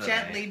the rest to of the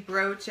gently night.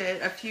 broach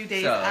it a few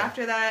days So-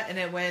 after that, and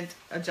it went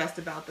just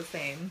about the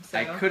same. So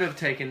I could have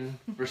taken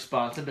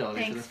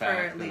responsibility for the Thanks for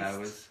fact at that I least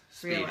was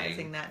speeding,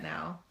 realizing that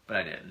now. but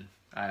I didn't.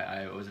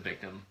 I was a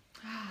victim.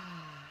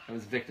 I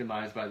was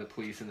victimized by the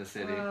police in the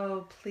city.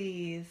 Oh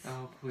please,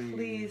 Oh, please.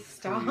 please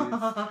stop.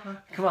 please.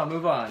 Come on,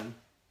 move on.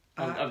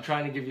 Uh, I'm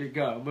trying to give you a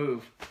go.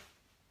 Move.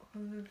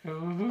 Move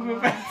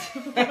Oh, on.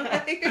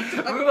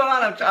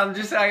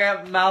 I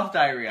got mouth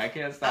diarrhea. I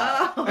can't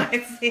stop. I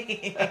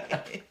see.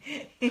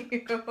 You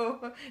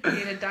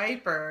need a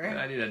diaper.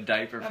 I need a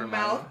diaper A for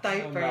mouth my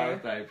diaper. A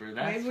mouth diaper.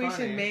 That's Maybe we funny.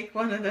 should make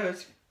one of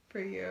those for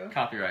you.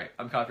 Copyright.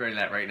 I'm copyrighting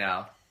that right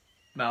now.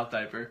 Mouth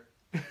diaper.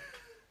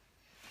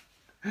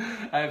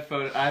 I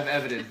have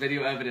evidence,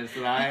 video evidence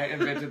that I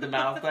invented the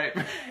mouth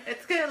diaper.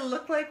 It's gonna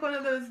look like one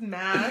of those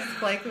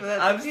masks, like that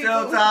I'm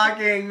still people-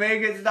 talking.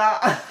 Make it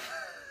stop.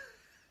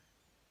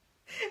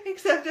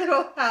 Except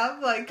it'll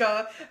have like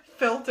a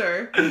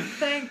filter.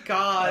 Thank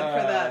God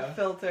for that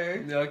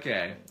filter.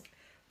 Okay.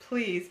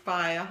 Please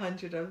buy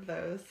 100 of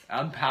those.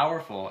 I'm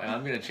powerful, and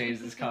I'm gonna change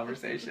this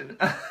conversation.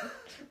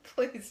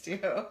 Please do.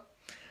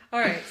 All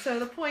right. So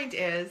the point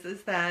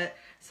is that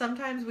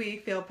sometimes we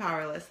feel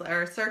powerless.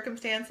 Our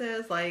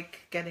circumstances, like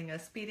getting a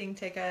speeding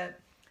ticket,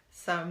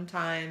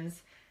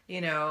 sometimes,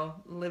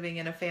 living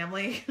in a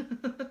family,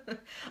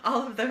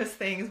 all of those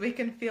things, we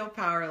can feel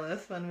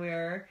powerless when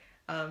we're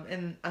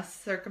in a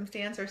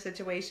circumstance or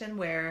situation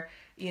where,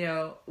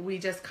 we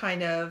just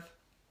kind of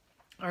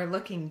are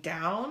looking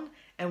down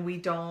and we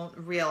don't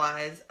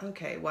realize,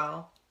 okay,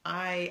 well,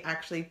 I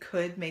actually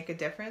could make a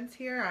difference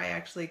here. I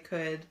actually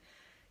could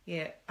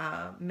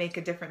make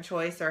a different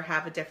choice or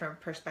have a different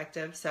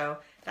perspective. So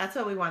that's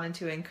what we wanted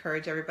to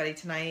encourage everybody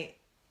tonight,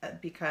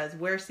 because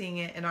we're seeing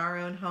it in our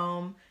own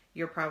home.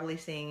 You're probably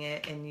seeing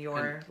it in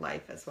your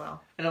life as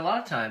well. And a lot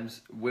of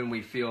times when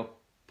we feel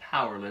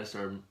powerless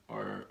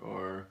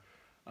or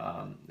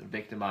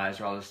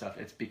victimized or all this stuff,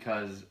 it's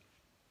because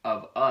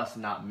of us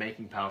not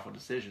making powerful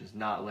decisions,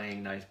 not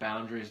laying nice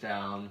boundaries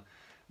down,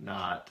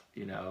 not,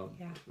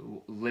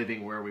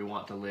 living where we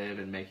want to live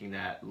and making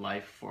that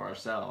life for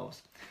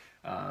ourselves.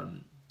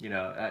 And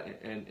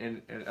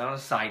on a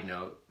side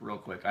note, real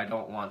quick, I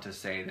don't want to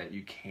say that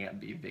you can't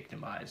be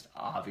victimized.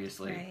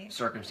 Obviously, Right.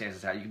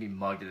 circumstances happen. You can be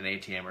mugged at an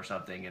ATM or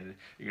something, and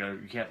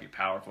you can't be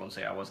powerful and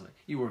say I wasn't.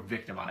 You were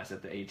victimized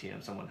at the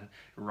ATM. Someone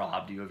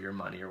robbed you of your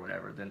money or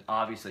whatever. Then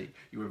obviously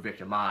you were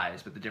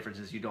victimized. But the difference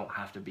is you don't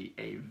have to be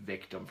a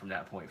victim from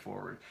that point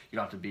forward. You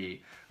don't have to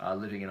be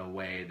living in a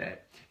way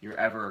that you're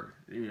never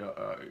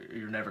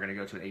going to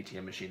go to an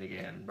ATM machine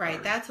again. Right.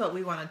 Or- That's what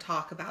we want to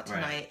talk about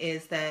tonight, Right.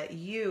 is that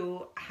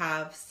you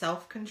have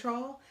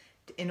self-control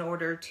in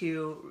order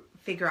to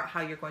figure out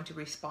how you're going to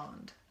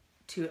respond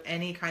to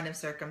any kind of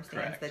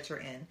circumstance Correct. that you're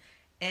in,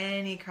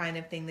 any kind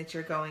of thing that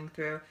you're going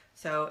through.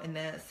 So in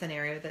the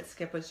scenario that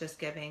Skip was just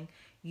giving,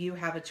 you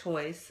have a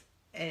choice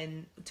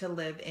to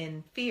live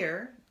in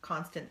fear,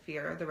 constant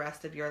fear, the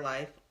rest of your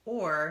life,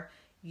 or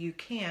you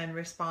can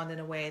respond in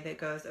a way that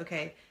goes,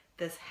 okay,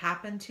 this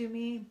happened to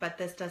me, but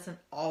this doesn't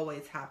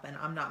always happen.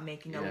 I'm not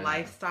making a Yeah.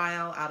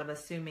 lifestyle out of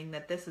assuming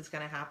that this is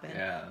going to happen,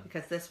 Yeah.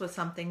 because this was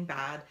something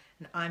bad,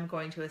 and I'm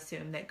going to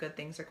assume that good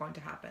things are going to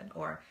happen.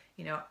 Or,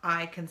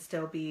 I can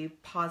still be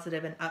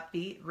positive and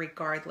upbeat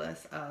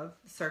regardless of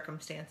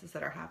circumstances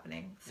that are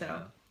happening. So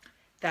Yeah.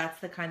 that's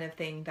the kind of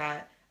thing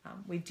that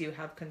we do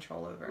have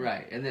control over.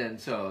 Right, and then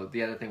so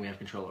the other thing we have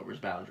control over is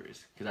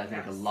boundaries, because I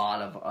think Yes. a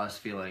lot of us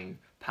feeling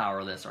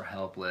powerless or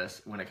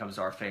helpless when it comes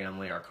to our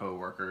family, our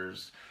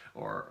coworkers,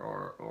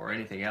 or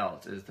anything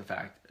else is the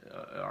fact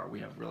we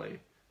have really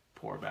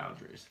poor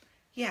boundaries.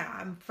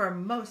 for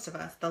most of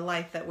us, the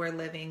life that we're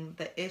living,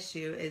 the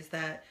issue is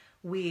that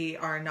we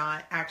are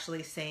not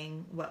actually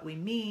saying what we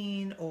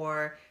mean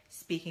or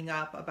speaking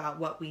up about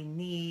what we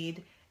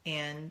need.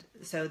 And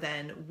so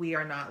then we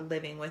are not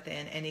living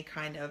within any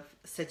kind of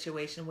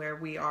situation where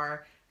we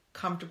are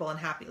comfortable and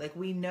happy. Like,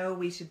 we know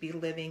we should be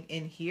living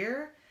in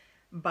here,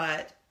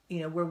 but,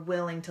 we're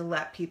willing to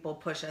let people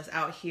push us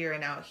out here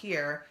and out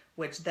here,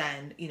 which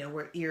then,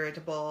 we're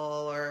irritable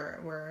or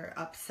we're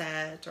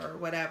upset or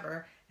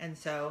whatever. And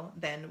so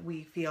then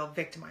we feel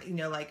victimized,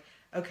 like,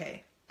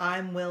 okay,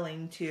 I'm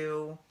willing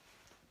to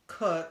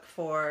cook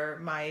for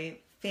my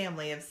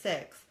family of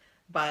 6,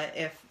 but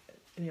if,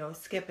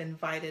 Skip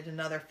invited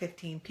another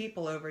 15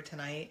 people over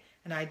tonight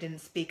and I didn't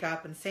speak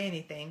up and say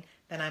anything,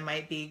 then I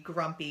might be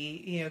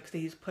grumpy, because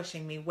he's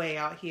pushing me way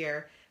out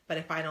here. But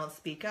if I don't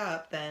speak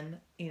up, then,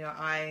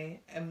 I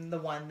am the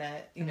one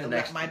that,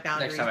 let my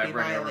boundaries be violated. Next time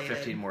I bring over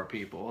 15 more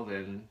people,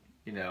 then,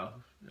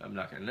 I'm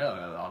not going to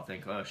know. I'll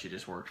think, oh, she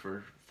just worked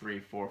for 3,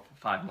 4,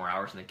 5 more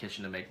hours in the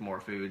kitchen to make more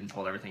food and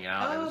pulled everything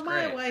out. Oh,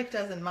 my wife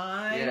doesn't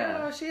mind.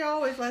 Yeah. Oh, she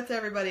always lets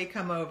everybody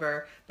come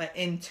over. But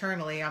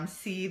internally, I'm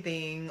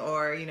seething,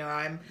 or,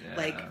 I'm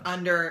like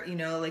under,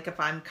 like if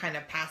I'm kind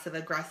of passive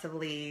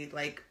aggressively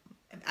like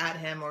at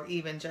him, or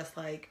even just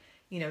like,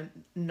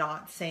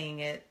 not saying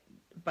it,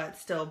 but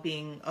still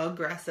being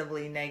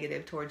aggressively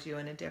negative towards you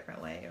in a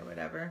different way or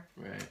whatever.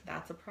 Right.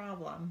 That's a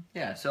problem.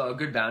 Yeah, so a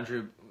good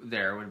boundary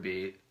there would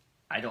be,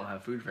 I don't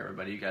have food for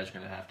everybody. You guys are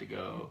going to have to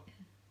go,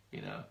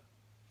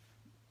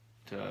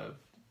 to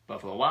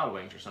Buffalo Wild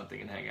Wings or something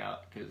and hang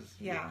out, because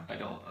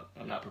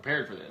I'm not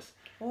prepared for this.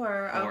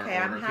 Or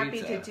I'm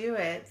happy to do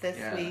it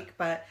this week,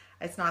 but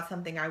it's not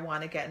something I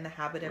want to get in the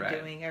habit of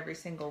doing every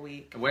single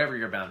week. Whatever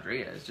your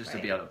boundary is, just to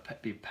be able to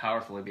be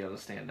powerfully be able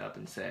to stand up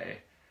and say,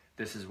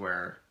 this is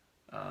where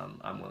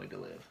I'm willing to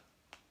live.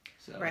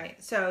 So.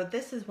 Right. So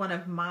this is one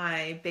of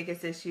my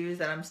biggest issues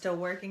that I'm still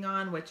working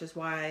on, which is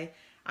why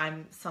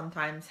I'm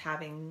sometimes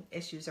having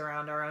issues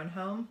around our own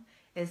home,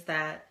 is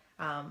that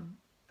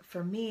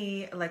for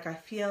me, like, I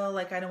feel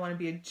like I don't want to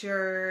be a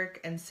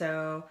jerk, and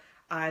so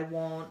I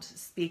won't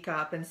speak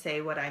up and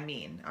say what I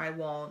mean. I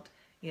won't,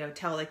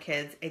 tell the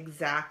kids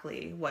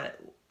exactly what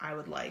I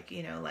would like,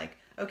 like,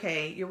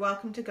 okay, you're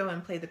welcome to go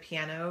and play the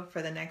piano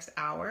for the next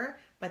hour,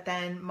 but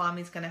then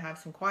mommy's going to have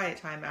some quiet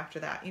time after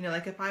that.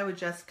 Like, if I would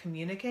just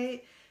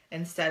communicate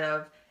instead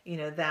of,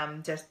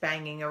 them just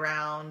banging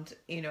around,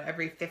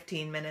 every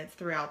 15 minutes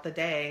throughout the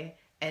day,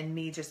 and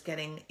me just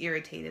getting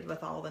irritated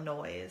with all the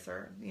noise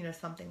or,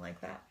 something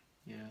like that.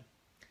 Yeah.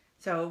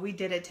 So we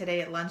did it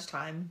today at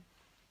lunchtime.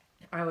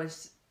 I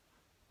was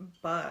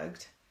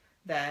bugged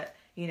that,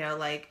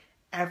 like,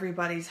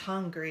 everybody's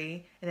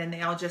hungry, and then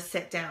they all just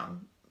sit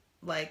down.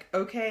 Like,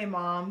 okay,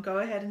 Mom, go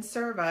ahead and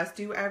serve us.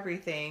 Do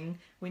everything.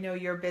 We know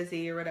you're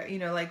busy or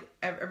whatever. Like,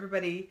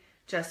 everybody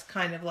just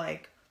kind of,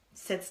 like,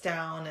 sits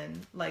down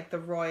and, like, the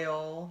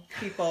royal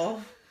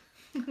people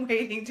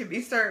waiting to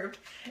be served.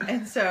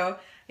 And so,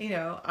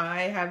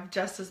 I have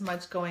just as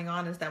much going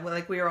on as them.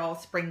 Like, we were all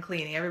spring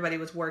cleaning. Everybody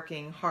was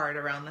working hard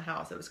around the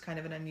house. It was kind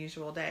of an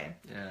unusual day.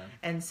 Yeah.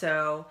 And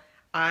so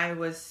I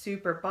was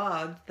super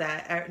bugged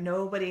that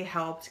nobody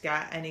helped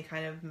get any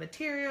kind of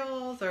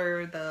materials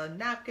or the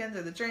napkins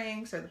or the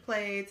drinks or the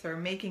plates or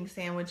making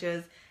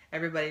sandwiches.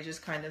 Everybody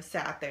just kind of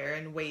sat there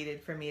and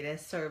waited for me to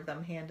serve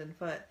them hand and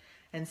foot.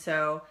 And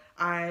so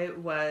I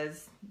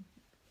was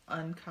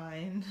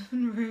unkind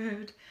and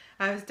rude.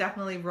 I was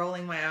definitely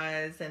rolling my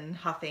eyes and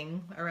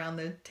huffing around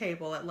the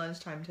table at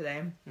lunchtime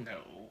today. No,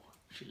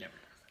 she never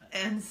does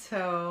that. And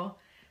so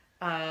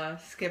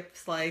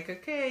Skip's like,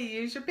 okay,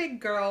 use your big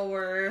girl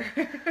words.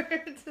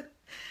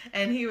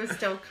 And he was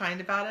still kind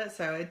about it,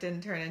 so it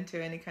didn't turn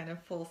into any kind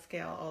of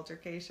full-scale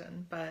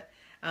altercation. But,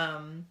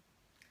 and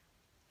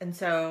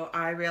so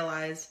I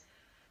realized,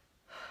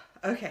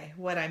 okay,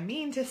 what I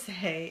mean to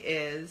say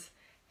is,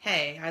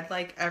 hey, I'd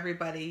like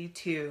everybody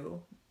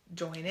to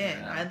join in.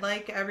 Yeah. I'd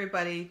like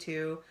everybody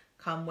to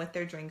come with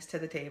their drinks to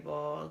the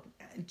table.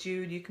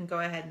 Jude, you can go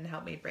ahead and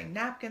help me bring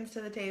napkins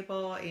to the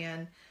table,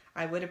 and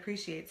I would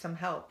appreciate some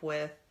help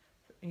with,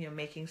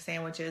 making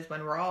sandwiches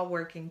when we're all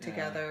working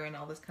together and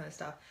all this kind of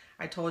stuff.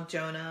 I told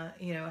Jonah,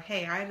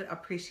 hey, I'd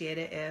appreciate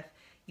it if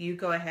you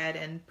go ahead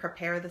and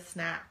prepare the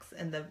snacks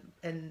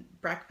and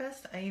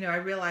breakfast. I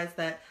realized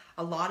that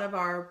a lot of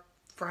our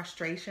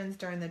frustrations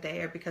during the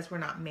day are because we're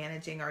not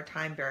managing our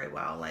time very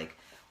well. Like,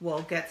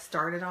 we'll get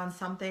started on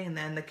something and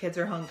then the kids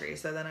are hungry,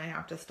 so then I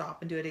have to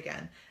stop and do it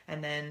again.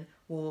 And then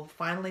we'll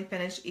finally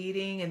finish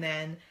eating, and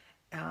then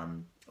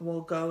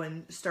we'll go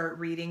and start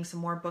reading some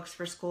more books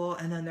for school,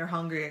 and then they're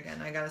hungry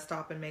again. I got to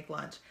stop and make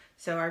lunch.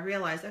 So I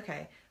realized,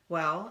 okay,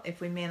 well,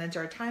 if we manage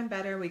our time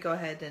better, we go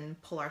ahead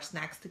and pull our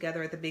snacks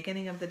together at the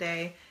beginning of the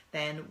day,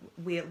 then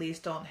we at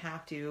least don't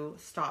have to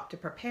stop to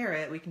prepare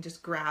it. We can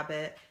just grab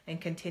it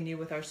and continue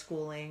with our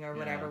schooling or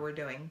whatever we're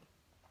doing.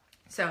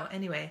 So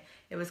anyway,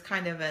 it was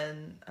kind of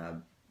an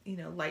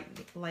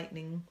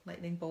lightning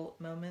bolt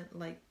moment,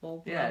 light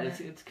bulb moment.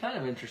 It's kind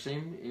of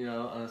interesting,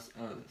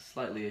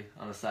 slightly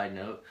on a side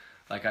note.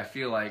 Like, I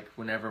feel like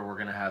whenever we're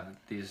gonna have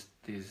these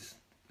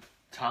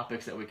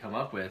topics that we come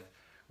up with,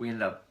 we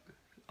end up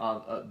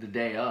the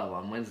day of,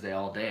 on Wednesday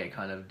all day,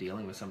 kind of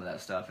dealing with some of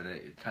that stuff, and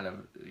it kind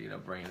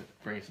of,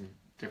 bringing some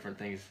different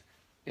things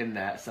in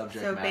that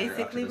subject so matter. So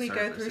basically, we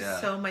go through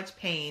so much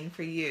pain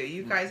for you.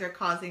 You guys are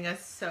causing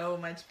us so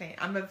much pain.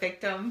 I'm a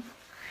victim.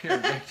 You're a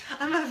victim.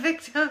 I'm a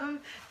victim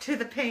to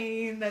the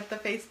pain that the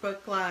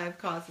Facebook Live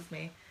causes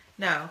me.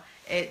 No,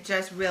 it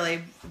just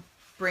really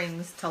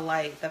brings to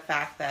light the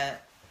fact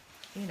that,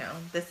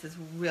 this is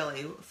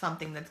really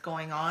something that's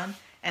going on.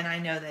 And I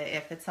know that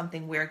if it's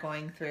something we're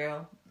going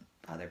through,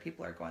 other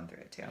people are going through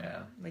it too.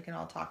 Yeah. We can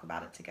all talk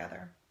about it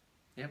together.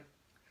 Yep.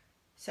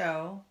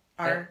 So,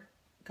 go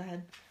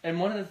ahead. And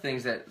one of the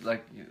things that,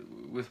 like,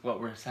 with what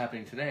was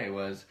happening today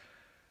was,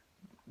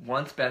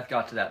 once Beth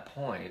got to that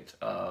point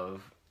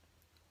of,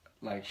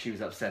 like, she was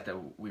upset that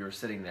we were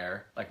sitting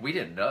there, like, we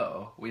didn't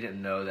know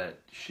that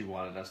she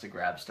wanted us to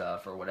grab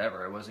stuff or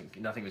whatever.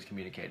 Nothing was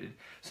communicated.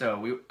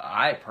 So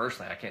I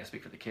personally, I can't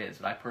speak for the kids,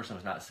 but I personally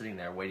was not sitting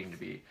there waiting to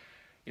be,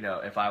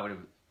 if I would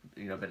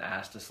have, been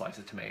asked to slice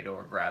a tomato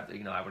or grab,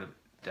 I would have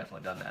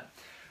definitely done that.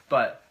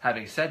 But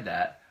having said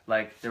that,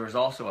 like, there was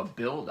also a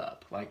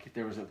build-up. Like,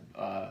 there was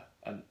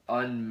an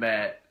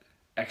unmet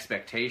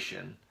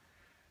expectation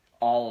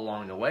all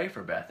along the way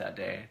for Beth that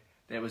day.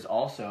 It was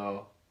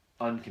also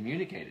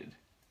uncommunicated.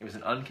 It was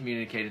an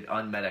uncommunicated,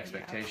 unmet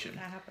expectation.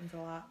 Yeah, that happens a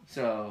lot.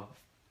 So,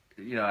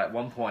 at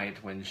one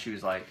point when she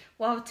was like...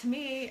 Well, to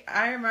me,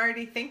 I'm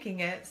already thinking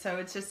it, so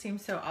it just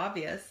seems so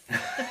obvious.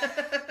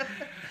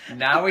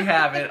 Now we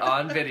have it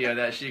on video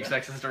that she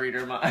expects us to read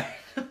her mind.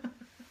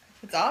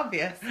 It's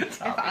obvious.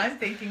 If I'm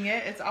thinking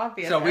it, it's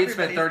obvious. So we'd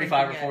spent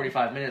 35 or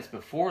 45 minutes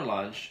before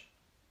lunch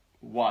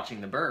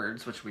watching the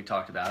birds, which we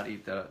talked about,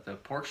 eat the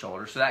pork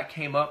shoulder. So that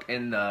came up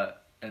in the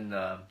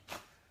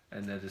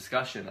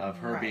discussion of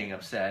her being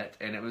upset,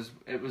 and it was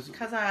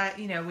because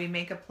we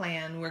make a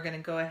plan. We're gonna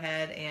go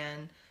ahead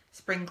and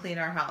spring clean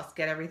our house,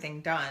 get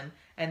everything done,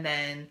 and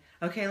then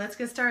let's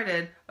get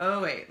started.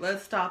 Oh wait,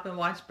 let's stop and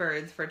watch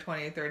birds for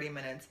 20 or 30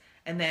 minutes,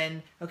 and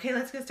then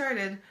let's get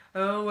started.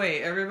 Oh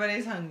wait,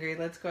 everybody's hungry.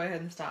 Let's go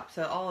ahead and stop.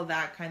 So all of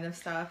that kind of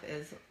stuff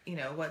is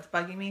what's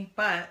bugging me.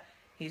 But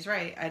he's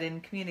right. I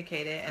didn't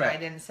communicate it, and I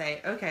didn't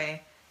say,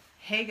 okay,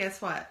 hey,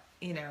 guess what?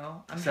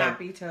 I'm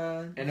happy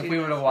to... And if we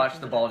would have watched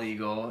the bald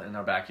eagle in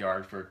our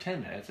backyard for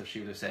 10 minutes, if she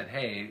would have said,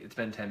 hey, it's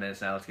been 10 minutes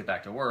now, let's get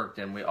back to work,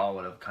 then we all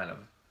would have kind of,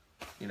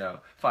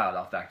 filed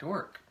off back to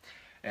work.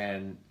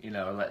 And,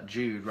 let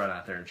Jude run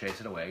out there and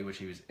chase it away, which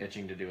he was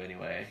itching to do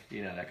anyway,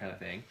 that kind of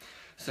thing.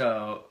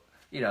 So,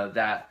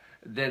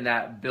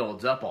 that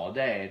builds up all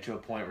day to a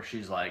point where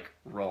she's, like,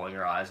 rolling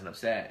her eyes and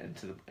upset.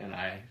 And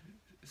I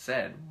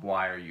said,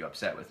 why are you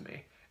upset with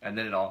me? And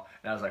then and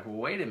I was like, well,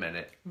 wait a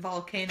minute.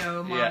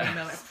 Volcano mommy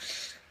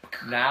moment.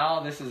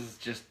 Now this is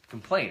just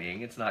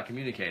complaining. It's not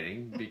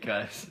communicating,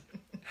 because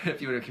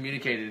if you would have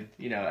communicated,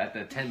 at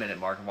the 10-minute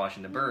mark of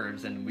watching the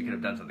birds, then we could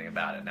have done something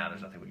about it. Now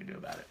there's nothing we can do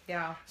about it.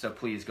 Yeah. So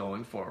please,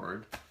 going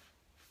forward,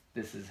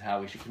 this is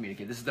how we should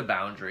communicate. This is the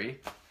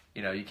boundary.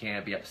 You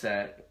can't be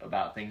upset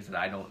about things that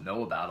I don't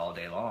know about all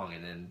day long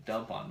and then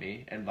dump on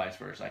me, and vice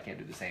versa. I can't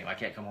do the same. I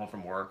can't come home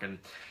from work and,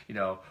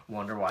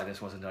 wonder why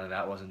this wasn't done and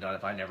that wasn't done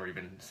if I never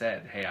even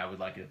said, hey, I would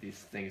like it if these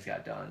things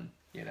got done,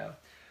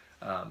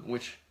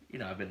 which,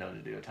 I've been known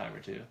to do a time or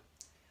two.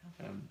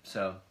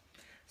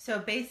 So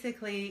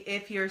basically,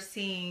 if you're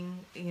seeing,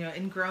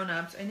 in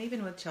grown-ups and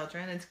even with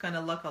children, it's going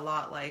to look a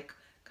lot like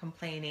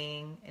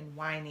complaining and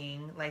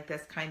whining, like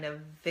this kind of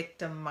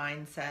victim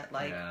mindset,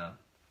 like... Yeah.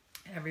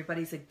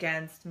 Everybody's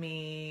against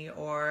me,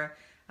 or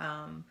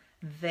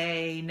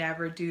they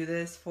never do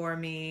this for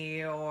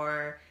me,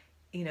 or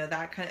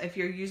that kind of, if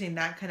you're using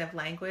that kind of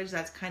language,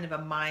 that's kind of a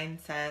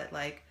mindset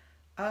like,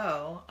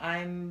 oh,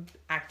 I'm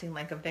acting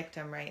like a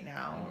victim right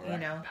now,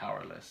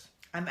 powerless.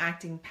 I'm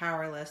acting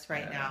powerless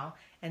right now.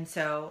 And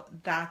so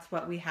that's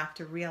what we have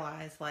to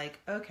realize, like,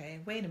 okay,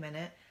 wait a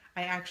minute,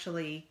 I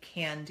actually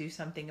can do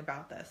something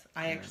about this.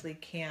 I actually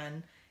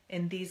can,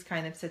 in these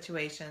kind of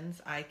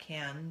situations, I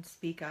can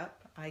speak up.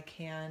 I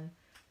can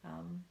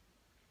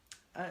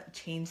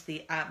change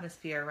the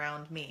atmosphere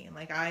around me.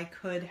 Like, I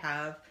could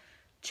have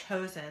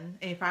chosen,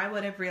 if I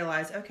would have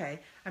realized, okay,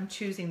 I'm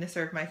choosing to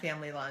serve my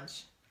family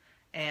lunch,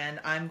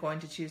 and I'm going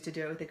to choose to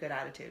do it with a good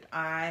attitude.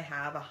 I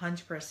have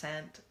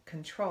 100%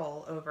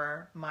 control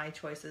over my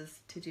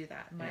choices to do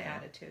that, my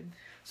attitude.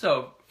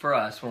 So for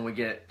us, when we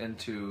get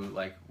into,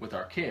 like, with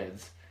our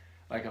kids,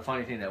 like, a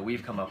funny thing that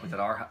we've come up with at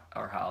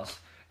our house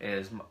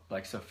is,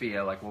 like,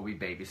 Sophia, like, we'll be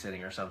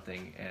babysitting or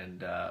something,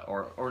 and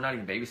or not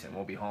even babysitting,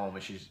 we'll be home,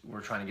 and we're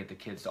trying to get the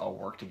kids to all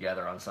work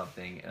together on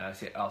something, and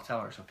I'll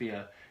tell her,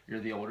 Sophia, you're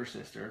the older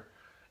sister,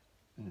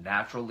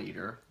 natural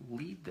leader,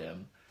 lead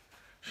them.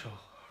 She'll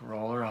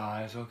roll her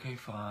eyes, okay,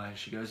 fine.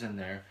 She goes in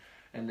there,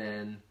 and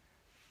then,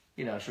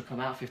 she'll come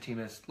out 15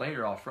 minutes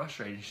later all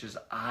frustrated, and she says,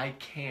 I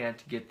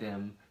can't get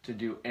them to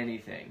do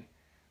anything,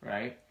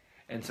 right?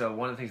 And so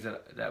one of the things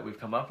that we've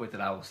come up with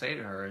that I will say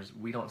to her is,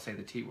 we don't say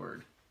the T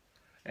word.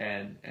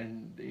 And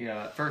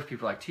at first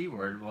people are like, T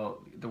word, well,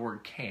 the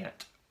word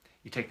can't.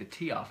 You take the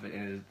T off of it,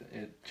 and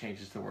it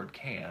changes the word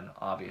can,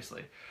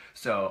 obviously.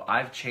 So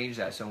I've changed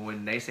that. So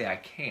when they say I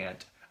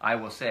can't, I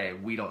will say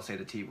we don't say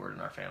the T word in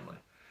our family.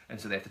 And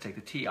so they have to take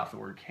the T off the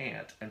word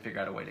can't and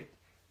figure out a way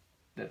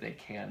that they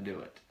can do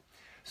it.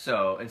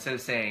 So instead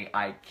of saying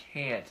I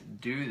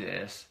can't do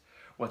this,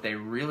 what they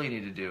really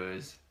need to do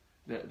is,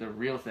 the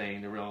real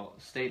thing, the real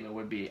statement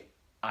would be,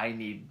 I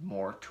need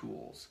more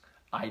tools.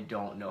 I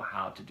don't know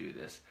how to do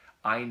this.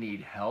 I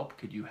need help.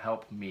 Could you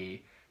help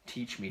me?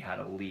 Teach me how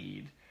to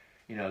lead.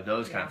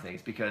 Those kind of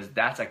things, because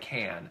that's a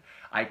can.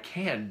 I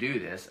can do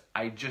this.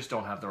 I just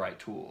don't have the right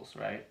tools,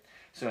 right?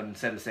 So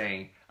instead of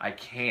saying I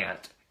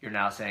can't, you're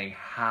now saying,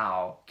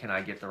 how can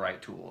I get the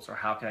right tools? Or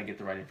how can I get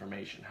the right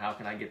information? How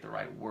can I get the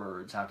right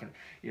words? How can,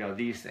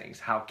 these things.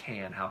 How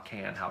can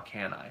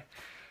I?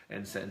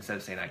 And so, instead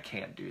of saying I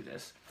can't do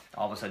this,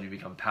 all of a sudden you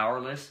become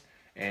powerless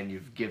and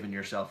you've given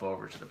yourself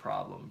over to the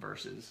problem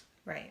versus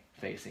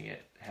facing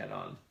it head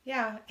on.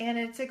 Yeah, and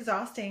it's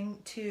exhausting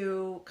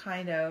to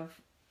kind of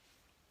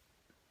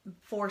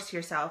force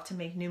yourself to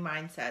make new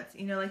mindsets.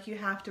 Like you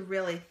have to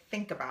really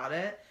think about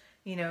it.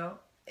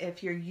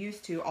 If you're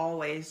used to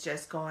always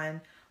just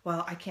going,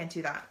 well, I can't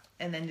do that,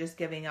 and then just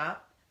giving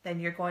up, then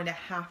you're going to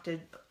have to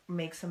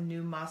make some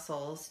new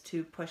muscles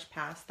to push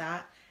past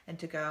that and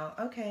to go,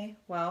 okay,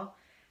 well,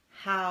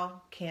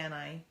 how can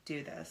I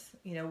do this?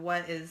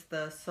 What is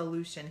the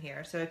solution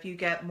here? So if you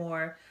get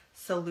more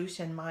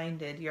solution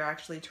minded, you're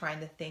actually trying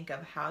to think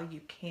of how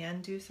you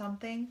can do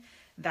something.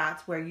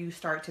 That's where you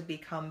start to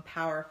become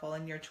powerful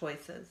in your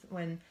choices.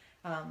 When,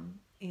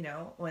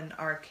 when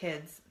our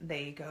kids,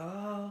 they go,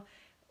 oh,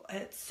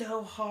 it's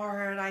so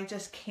hard. I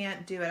just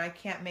can't do it. I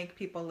can't make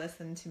people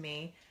listen to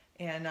me.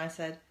 And I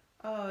said,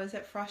 oh, is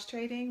it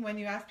frustrating when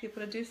you ask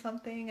people to do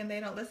something and they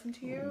don't listen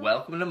to you?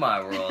 Welcome to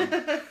my world.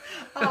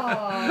 Oh,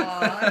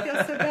 I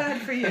feel so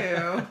bad for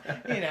you.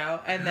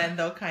 And then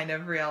they'll kind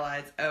of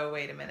realize, oh,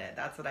 wait a minute,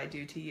 that's what I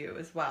do to you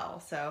as well.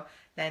 So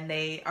then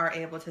they are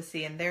able to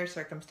see in their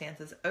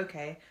circumstances,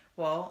 okay,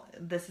 well,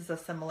 this is a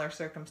similar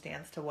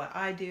circumstance to what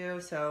I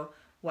do. So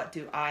what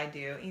do I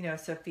do?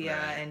 Sophia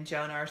and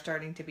Jonah are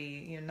starting to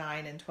be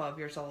 9 and 12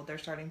 years old. They're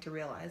starting to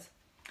realize,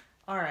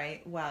 all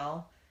right,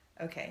 well,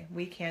 okay,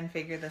 we can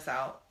figure this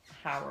out.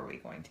 How are we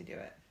going to do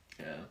it?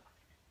 Yeah.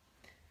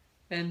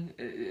 And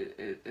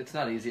it's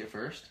not easy at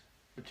first,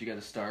 but you got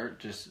to start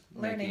just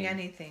learning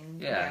anything.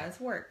 Yeah, it's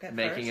work at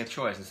making first. A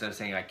choice. Instead of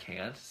saying I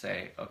can't,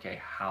 say,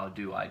 okay, how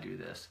do I do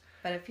this?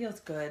 But it feels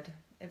good.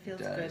 It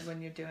feels good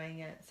when you're doing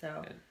it,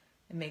 so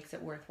it makes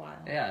it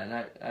worthwhile. Yeah,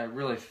 and I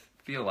really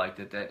feel like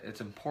that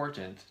it's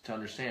important to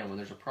understand when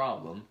there's a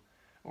problem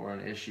or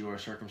an issue or a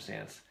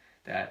circumstance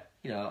that,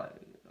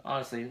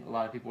 honestly, a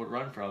lot of people would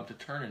run from, to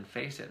turn and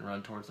face it and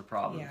run towards the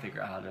problem and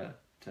figure out how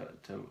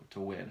to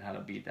win, how to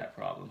beat that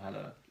problem, how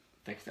to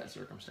fix that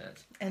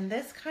circumstance. And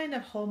this kind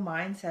of whole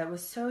mindset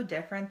was so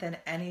different than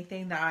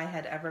anything that I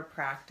had ever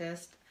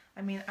practiced.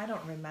 I mean, I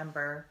don't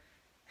remember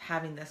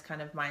having this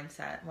kind of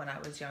mindset when I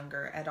was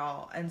younger at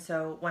all. And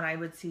so when I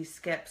would see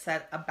Skip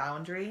set a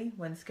boundary,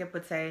 when Skip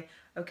would say,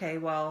 okay,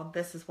 well,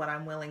 this is what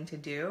I'm willing to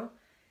do,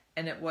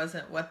 and it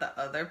wasn't what the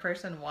other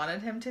person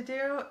wanted him to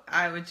do,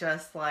 I would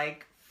just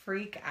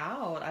freak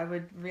out. I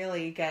would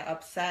really get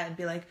upset and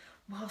be like,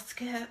 well,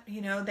 Skip,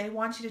 they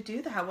want you to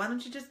do that. Why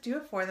don't you just do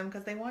it for them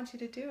because they want you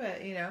to do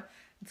it, And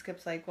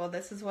Skip's like, well,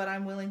 this is what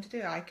I'm willing to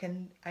do.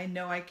 I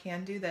know I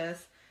can do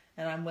this,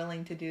 and I'm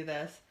willing to do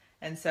this.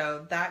 And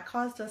so that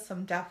caused us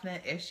some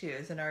definite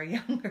issues in our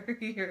younger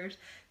years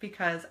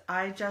because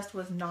I just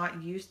was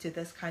not used to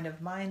this kind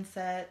of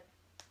mindset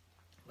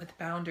with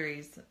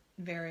boundaries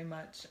very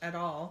much at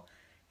all.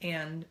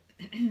 And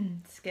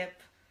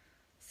Skip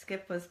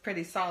was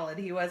pretty solid.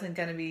 He wasn't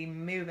going to be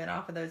moving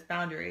off of those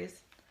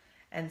boundaries.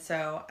 And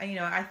so,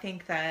 I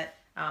think that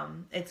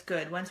it's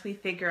good. Once we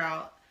figure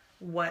out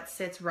what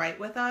sits right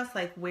with us,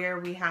 where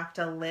we have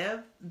to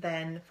live,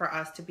 then for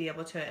us to be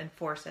able to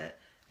enforce it,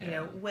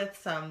 with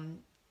some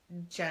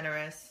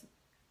generous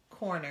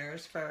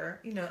corners for,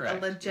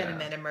 Correct. A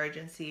legitimate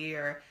emergency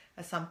or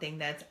something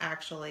that's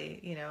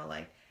actually,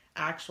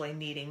 actually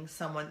needing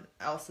someone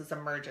else's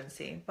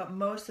emergency. But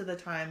most of the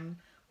time,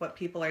 what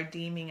people are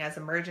deeming as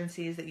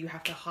emergencies that you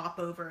have to hop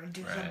over and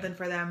do something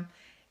for them,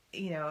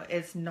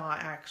 it's not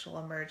actual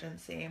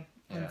emergency.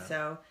 Yeah. And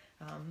so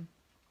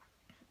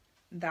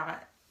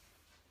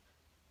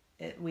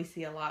we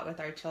see a lot with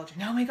our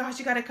children. Oh my gosh,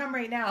 you got to come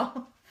right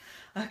now.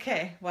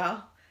 Okay,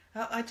 well,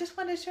 I just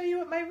want to show you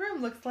what my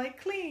room looks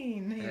like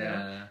clean. You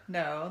know?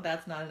 No,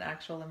 that's not an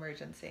actual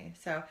emergency.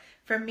 So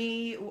for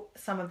me,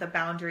 some of the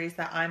boundaries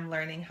that I'm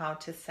learning how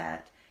to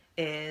set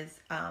is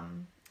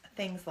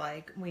things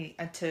like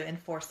to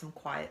enforce some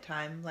quiet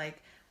time.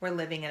 We're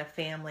living in a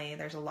family.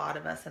 There's a lot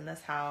of us in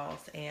this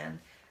house, and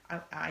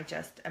I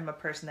just am a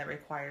person that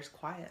requires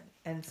quiet.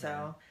 And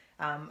so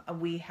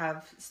we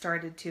have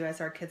started to, as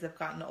our kids have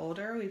gotten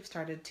older, we've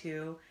started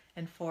to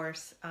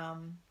enforce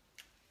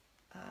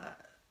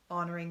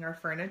honoring our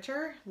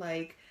furniture.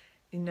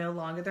 No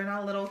longer, they're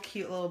not little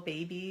cute little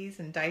babies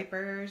in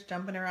diapers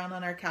jumping around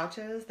on our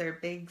couches. They're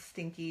big,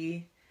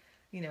 stinky,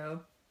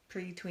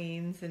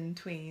 pre-tweens and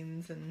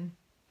tweens and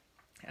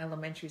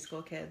elementary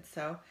school kids.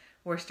 So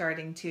we're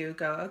starting to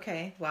go,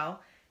 okay, well,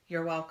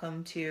 you're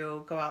welcome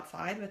to go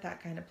outside with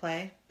that kind of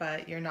play,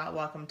 but you're not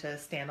welcome to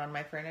stand on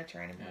my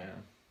furniture anymore.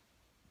 Yeah.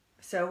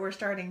 So we're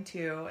starting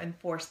to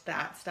enforce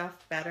that stuff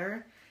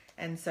better.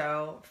 And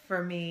so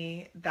for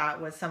me,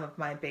 that was some of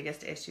my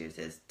biggest issues,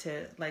 is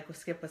to, like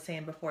Skip was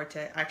saying before,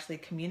 to actually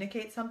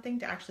communicate something,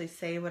 to actually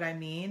say what I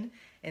mean,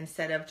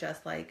 instead of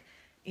just like,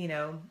 you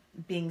know,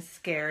 being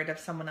scared of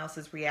someone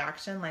else's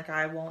reaction. Like,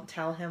 I won't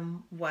tell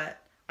him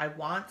what I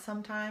want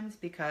sometimes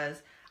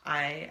because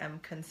I am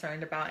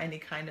concerned about any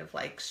kind of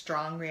like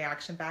strong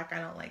reaction back. I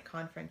don't like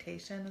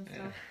confrontation and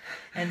stuff.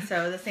 Yeah. And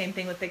so the same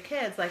thing with the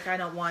kids. Like, I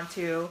don't want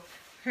to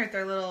hurt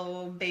their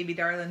little baby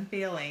darling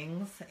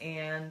feelings,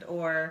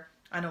 or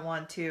I don't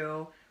want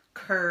to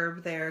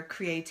curb their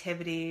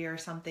creativity or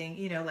something.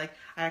 You know, like,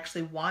 I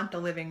actually want the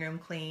living room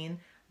clean,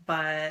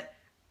 but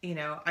you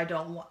know, I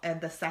don't want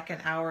at the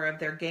second hour of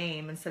their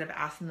game, instead of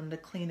asking them to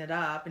clean it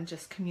up and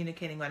just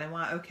communicating what I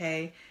want.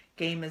 Okay,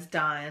 game is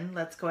done.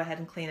 Let's go ahead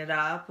and clean it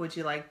up. Would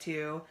you like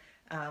to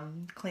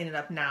clean it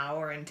up now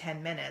or in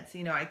 10 minutes?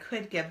 You know, I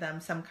could give them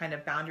some kind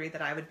of boundary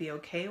that I would be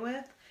okay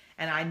with.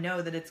 And I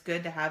know that it's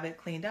good to have it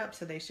cleaned up,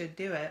 so they should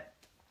do it.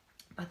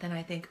 But then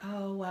I think,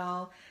 oh,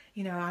 well,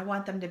 you know, I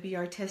want them to be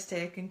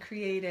artistic and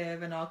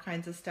creative and all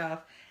kinds of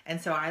stuff. And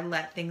so I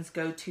let things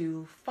go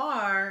too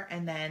far,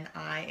 and then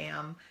I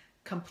am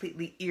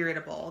completely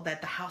irritable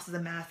that the house is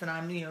a mess, and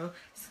I'm, you know,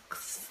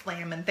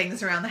 slamming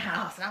things around the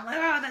house, and I'm like,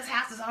 oh, this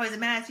house is always a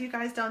mess, you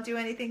guys don't do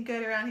anything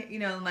good around here, you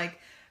know. And like,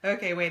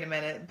 okay, wait a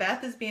minute,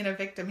 Beth is being a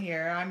victim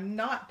here. I'm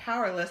not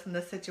powerless in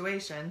this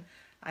situation.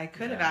 I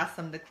could have asked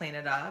them to clean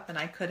it up, and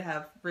I could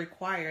have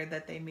required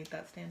that they meet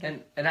that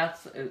standard. And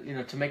that's, you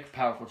know, to make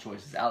powerful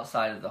choices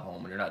outside of the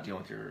home when you're not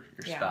dealing with your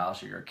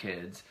spouse or your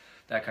kids,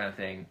 that kind of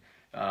thing.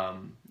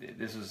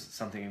 This was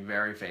something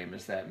very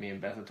famous that me and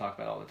Beth would talk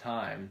about all the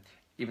time.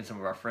 Even some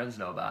of our friends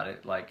know about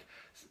it. Like,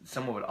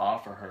 someone would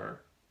offer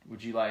her,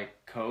 would you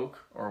like Coke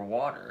or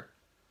water?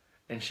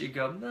 And she'd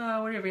go,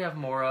 no, whatever you have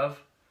more of.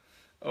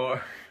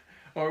 Or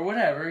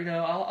whatever, you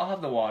know, I'll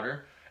have the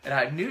water. And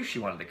I knew she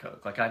wanted the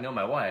Coke. Like, I know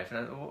my wife. And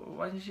I, well,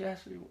 why didn't you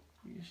ask me?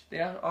 They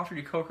offered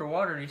you Coke or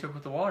water, and you took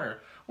with the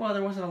water. Well,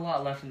 there wasn't a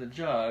lot left in the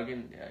jug,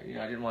 and you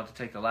know, I didn't want to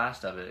take the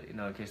last of it, you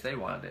know, in case they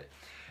wanted it.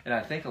 And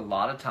I think a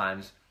lot of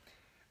times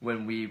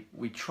when we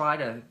try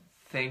to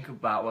think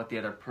about what the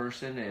other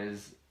person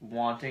is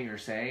wanting or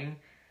saying,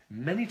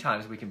 many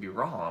times we can be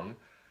wrong.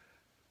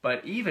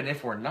 But even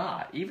if we're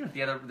not, even if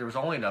there was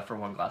only enough for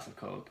one glass of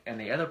Coke, and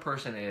the other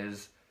person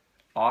is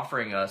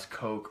offering us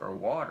Coke or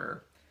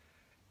water,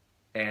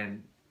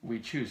 and we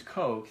choose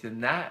Coke,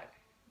 then that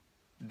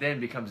then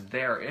becomes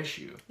their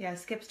issue. Yeah,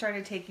 Skip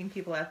started taking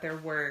people at their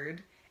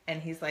word,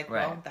 and he's like,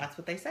 right. well, that's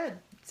what they said.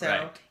 So,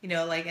 right. you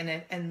know, like, and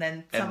then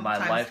sometimes... And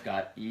my life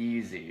got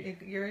easy.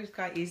 Yours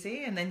got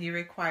easy, and then you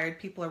required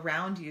people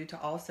around you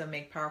to also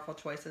make powerful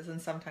choices, and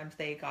sometimes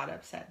they got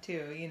upset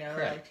too, you know.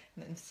 Correct.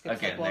 Like, and Skip's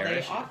Again, like, well, they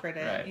issue. offered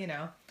it, right. you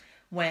know.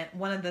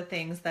 One of the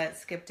things that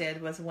Skip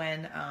did was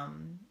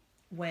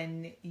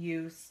when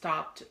you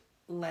stopped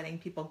letting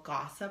people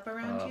gossip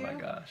around you. Oh my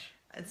gosh.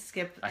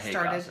 Skip I hate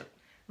started gossip.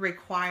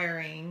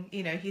 Requiring,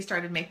 you know, he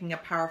started making a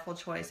powerful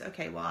choice.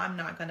 Okay, well, I'm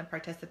not going to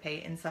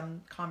participate in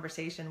some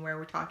conversation where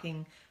we're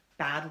talking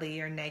badly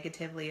or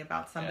negatively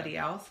about somebody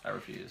else. I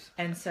refuse.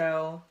 And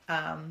so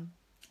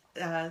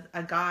a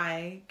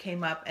guy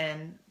came up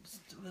and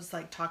was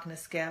like talking to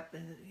Skip,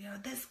 and, you know,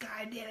 this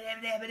guy,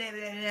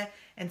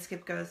 and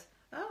Skip goes,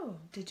 oh,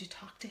 did you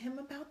talk to him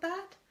about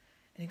that?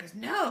 And he goes,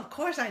 no, of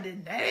course I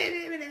didn't.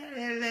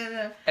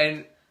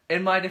 And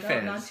in my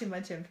defense... not too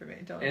much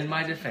information. In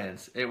my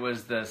defense, it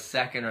was the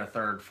second or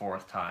third,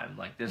 fourth time.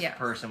 Like, this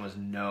person was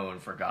known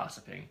for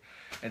gossiping.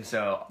 And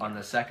so, on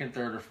the second,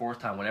 third, or fourth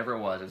time, whatever it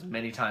was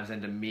many times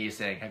into me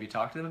saying, have you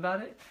talked to them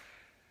about it?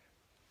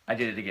 I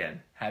did it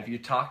again. Have you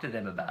talked to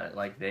them about it?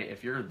 Like,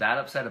 if you're that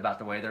upset about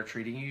the way they're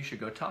treating you, you should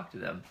go talk to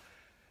them.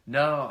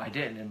 No, I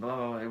didn't, and blah,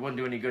 blah, blah, it wouldn't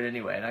do any good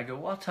anyway. And I go,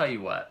 well, I'll tell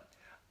you what.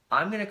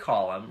 I'm going to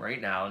call him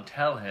right now and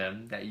tell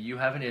him that you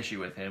have an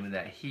issue with him and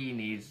that you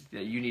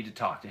need to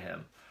talk to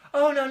him.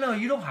 Oh, no,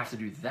 you don't have to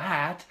do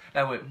that.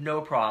 And I went,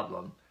 no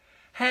problem.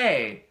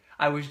 Hey,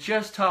 I was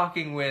just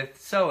talking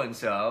with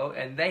so-and-so,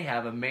 and they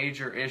have a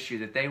major issue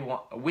that they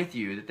want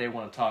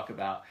to talk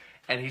about.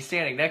 And he's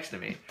standing next to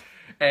me.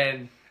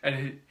 And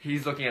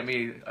he's looking at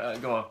me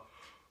going,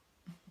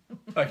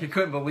 like, he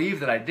couldn't believe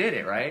that I did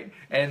it, right?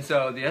 And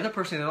so the other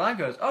person in the line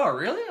goes, oh,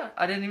 really?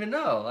 I didn't even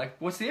know. Like,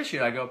 what's the issue?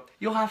 And I go,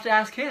 you'll have to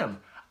ask him.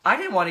 I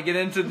didn't want to get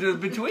into the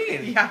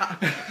between. Yeah.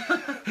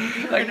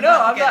 Like, no,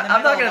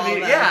 I'm not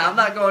going to be, I'm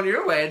not going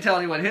your way and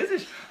telling you what his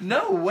issue.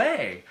 No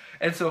way.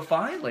 And so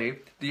finally,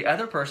 the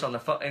other person on the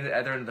phone, at the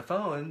other end of the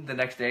phone, the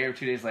next day or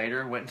 2 days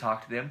later, went and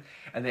talked to them,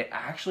 and they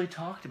actually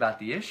talked about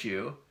the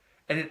issue,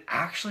 and it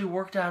actually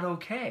worked out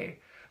okay.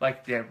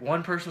 Like, the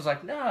one person was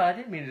like, no, I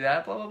didn't mean to do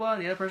that, blah, blah, blah.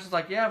 And the other person's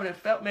like, yeah, but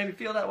it made me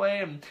feel that way.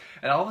 And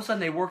all of a sudden,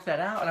 they worked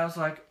that out. And I was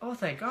like, oh,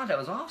 thank God, that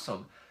was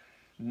awesome.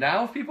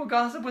 Now, if people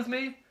gossip with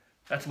me,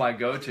 that's my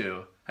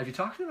go-to. Have you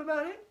talked to them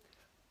about it?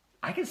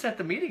 I can set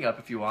the meeting up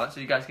if you want so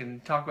you guys can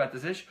talk about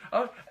this issue.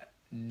 Oh,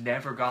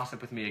 never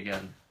gossip with me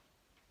again.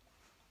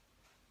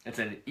 It's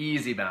an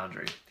easy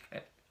boundary.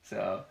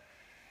 So,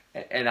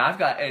 and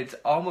it's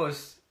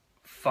almost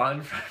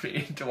fun for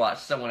me to watch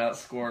someone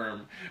else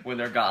squirm when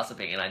they're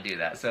gossiping, and I do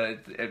that. So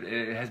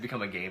it has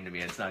become a game to me.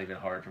 It's not even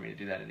hard for me to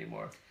do that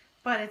anymore.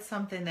 But it's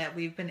something that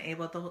we've been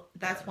able to,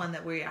 that's one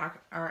that we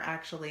are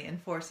actually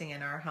enforcing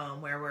in our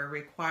home, where we're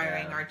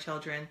requiring our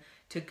children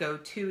to go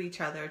to each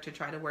other to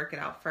try to work it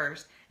out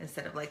first,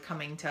 instead of like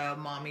coming to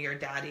mommy or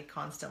daddy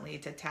constantly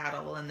to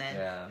tattle, and then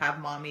have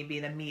mommy be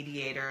the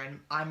mediator and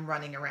I'm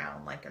running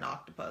around like an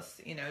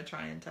octopus,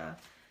 trying to...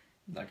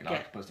 Like an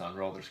octopus on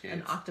roller skates.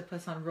 An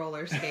octopus on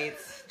roller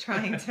skates,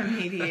 trying to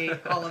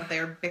mediate all of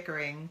their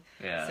bickering.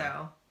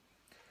 Yeah.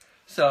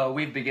 So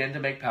we've begun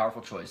to make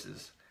powerful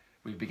choices.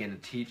 We begin to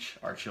teach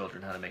our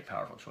children how to make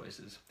powerful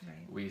choices.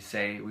 Right.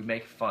 We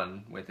make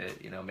fun with it,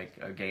 make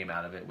a game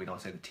out of it. We don't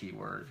say the T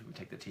word. We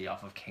take the T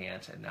off of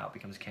can't, and now it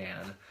becomes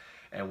can.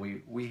 And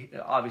we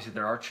obviously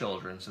they're our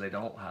children, so they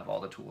don't have all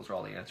the tools or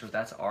all the answers.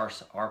 That's our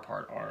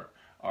part,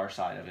 our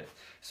side of it.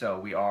 So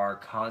we are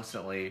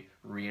constantly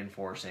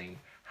reinforcing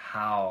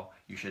how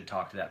you should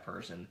talk to that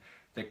person,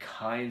 the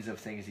kinds of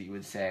things that you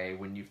would say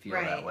when you feel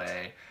that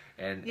way.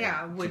 And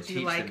would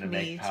you like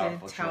me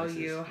to tell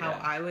you how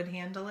I would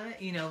handle it?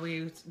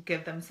 We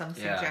give them some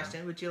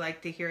suggestion. Would you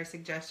like to hear a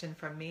suggestion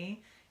from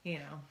me?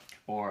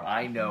 Or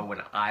I know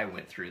when I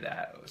went through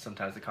that,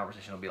 sometimes the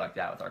conversation will be like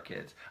that with our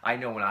kids. I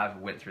know when I've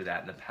went through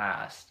that in the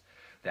past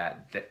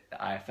that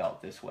I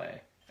felt this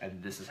way,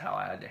 and this is how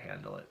I had to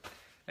handle it.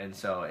 And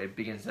so it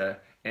begins to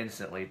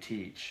instantly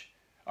teach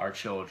our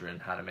children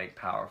how to make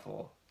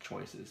powerful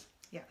choices.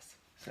 Yes.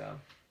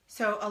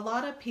 So a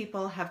lot of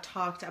people have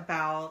talked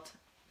about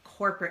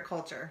corporate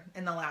culture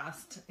in the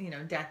last,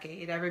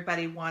 decade.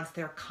 Everybody wants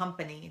their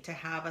company to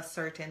have a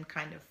certain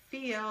kind of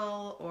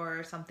feel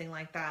or something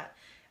like that.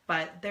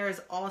 But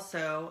there's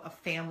also a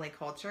family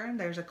culture.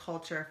 There's a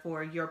culture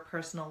for your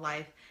personal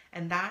life,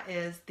 and that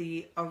is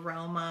the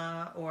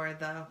aroma or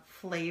the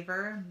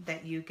flavor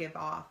that you give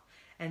off.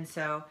 And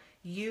so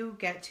you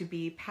get to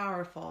be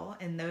powerful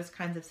in those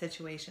kinds of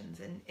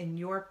situations, in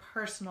your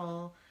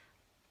personal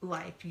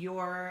life,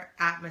 your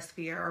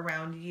atmosphere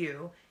around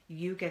you.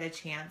 You get a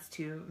chance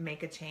to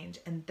make a change,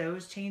 and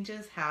those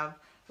changes have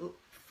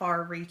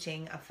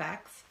far-reaching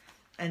effects.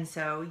 And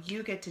so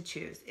you get to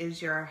choose.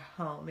 Is your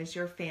home, is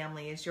your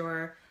family, is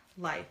your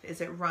life,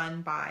 is it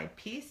run by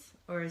peace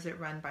or is it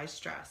run by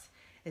stress?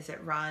 Is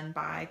it run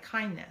by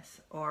kindness,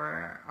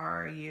 or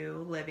are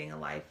you living a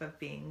life of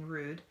being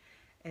rude?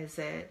 Is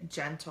it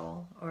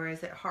gentle or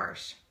is it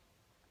harsh?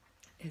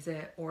 Is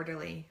it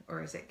orderly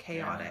or is it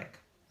chaotic?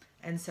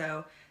 And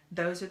so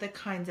those are the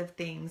kinds of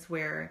things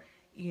where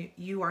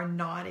you are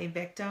not a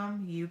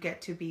victim. You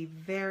get to be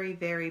very,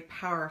 very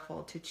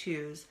powerful to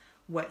choose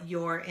what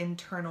your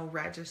internal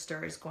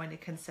register is going to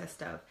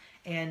consist of.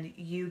 And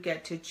you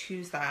get to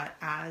choose that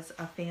as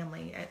a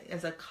family,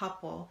 as a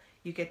couple.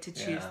 You get to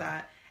choose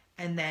that.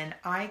 And then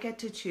I get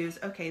to choose,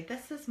 okay,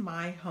 this is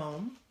my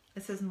home.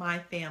 This is my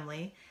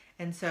family.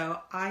 And so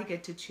I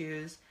get to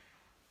choose,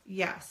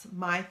 yes,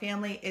 my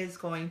family is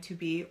going to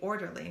be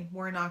orderly.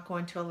 We're not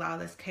going to allow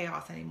this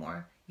chaos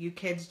anymore. You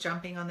kids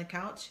jumping on the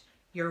couch,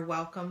 you're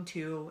welcome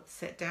to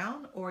sit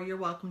down, or you're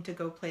welcome to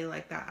go play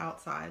like that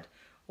outside.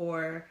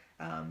 Or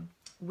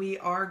we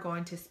are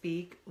going to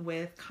speak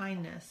with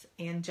kindness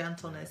and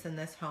gentleness in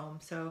this home.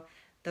 So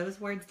those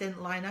words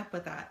didn't line up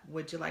with that.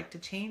 Would you like to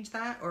change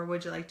that, or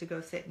would you like to go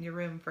sit in your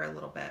room for a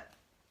little bit?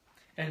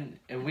 And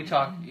we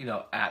talk,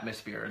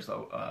 atmosphere is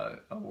a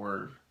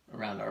word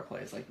around our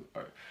place, like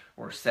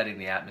or setting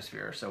the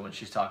atmosphere. So when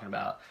she's talking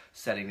about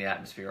setting the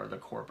atmosphere or the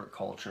corporate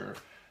culture,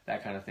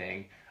 that kind of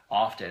thing,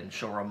 often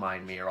she'll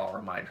remind me, or I'll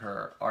remind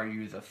her, are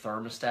you the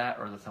thermostat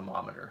or the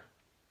thermometer?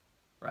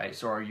 Right?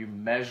 So are you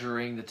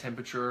measuring the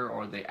temperature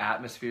or the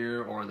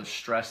atmosphere or the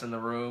stress in the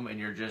room, and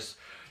you're just,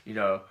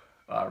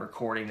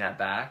 recording that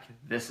back?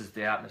 This is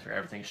the atmosphere.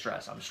 Everything's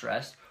stressed. I'm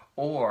stressed.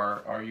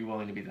 Or are you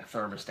willing to be the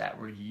thermostat,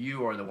 where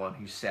you are the one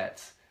who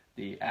sets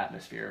the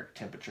atmosphere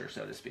temperature,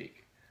 so to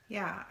speak?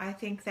 Yeah, I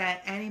think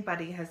that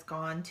anybody has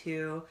gone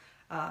to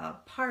a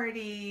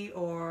party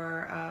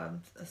or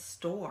a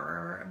store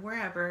or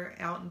wherever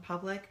out in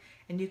public,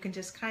 and you can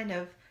just kind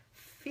of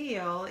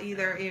feel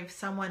either if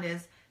someone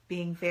is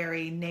being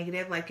very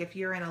negative, like if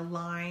you're in a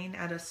line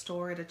at a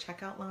store, at a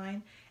checkout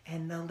line,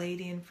 and the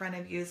lady in front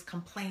of you is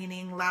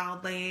complaining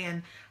loudly,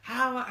 and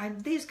how are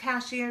these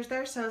cashiers,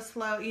 they're so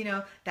slow,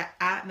 the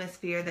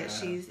atmosphere that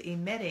she's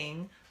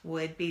emitting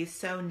would be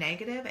so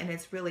negative, and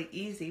it's really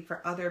easy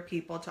for other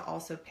people to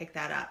also pick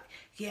that up.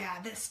 Yeah,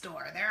 this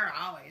store, they're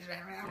always,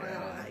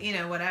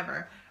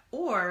 whatever.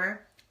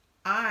 Or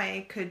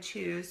I could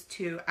choose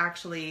to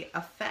actually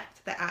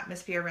affect the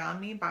atmosphere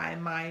around me by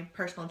my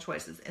personal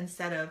choices,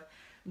 instead of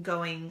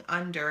going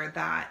under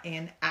that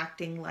and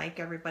acting like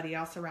everybody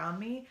else around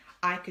me.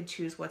 I could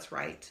choose what's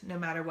right no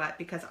matter what,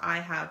 because I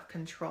have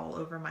control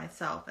over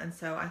myself. And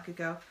so I could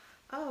go,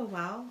 oh,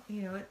 well,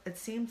 it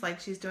seems like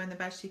she's doing the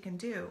best she can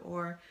do.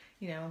 Or,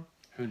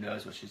 who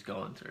knows what she's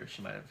going through.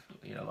 She might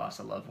have, lost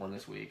a loved one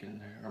this week and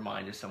her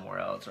mind is somewhere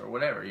else or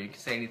whatever. You can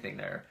say anything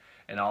there.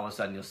 And all of a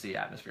sudden you'll see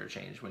atmosphere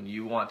change. When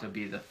you want to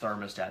be the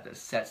thermostat that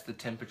sets the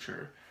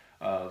temperature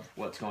of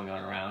what's going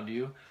on around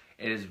you,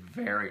 it is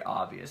very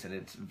obvious and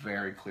it's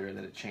very clear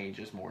that it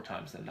changes more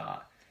times than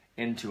not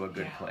into a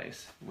good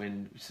place.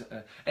 When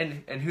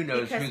and who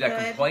knows because who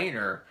that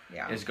complainer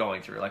is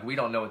going through. Like, we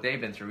don't know what they've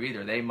been through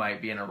either. They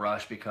might be in a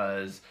rush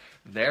because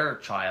their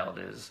child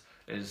is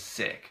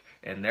sick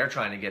and they're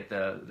trying to get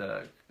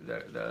the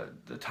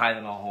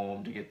Tylenol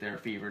home to get their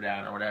fever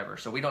down or whatever.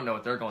 So we don't know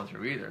what they're going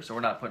through either. So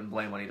we're not putting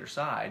blame on either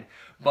side.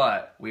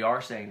 But we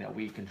are saying that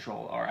we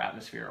control our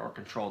atmosphere or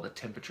control the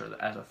temperature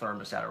as a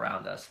thermostat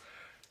around us.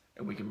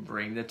 And we can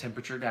bring the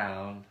temperature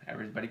down,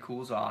 everybody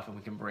cools off, and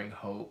we can bring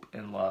hope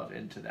and love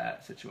into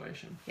that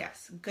situation.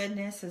 Yes,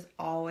 goodness is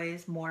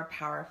always more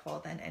powerful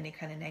than any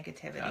kind of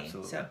negativity.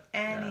 Absolutely. So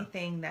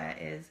anything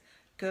that is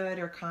good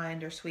or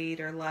kind or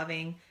sweet or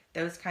loving,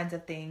 those kinds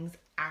of things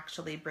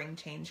actually bring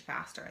change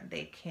faster.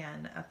 They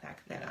can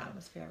affect the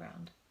atmosphere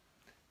around.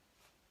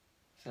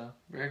 So,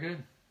 very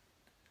good.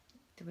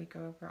 Did we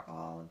go over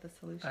all of the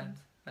solutions?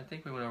 I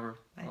think we went over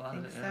a lot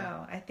of it. I think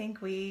so. I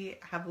think we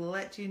have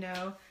let you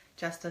know,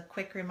 just a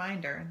quick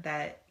reminder,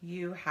 that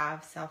you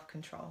have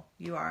self-control.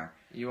 You are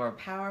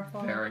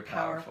powerful, very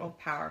powerful.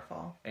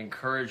 Powerful.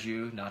 Encourage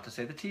you not to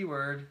say the T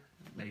word.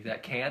 Make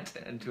that can't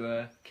into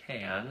a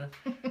can.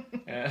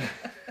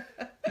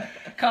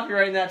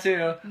 Copywriting that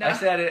too. No, I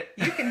said it.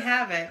 You can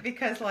have it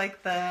because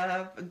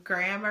the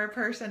grammar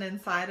person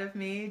inside of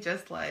me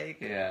just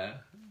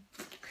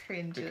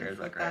cringes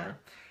with that.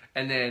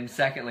 And then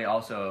secondly,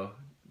 also,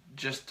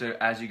 just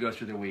to, as you go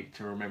through the week,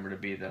 to remember to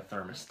be the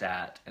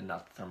thermostat and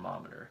not the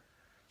thermometer.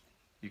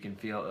 You can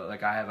feel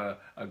like I have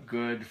a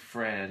good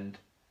friend,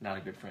 not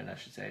a good friend, I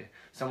should say,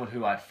 someone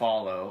who I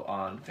follow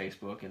on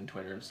Facebook and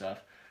Twitter and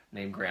stuff,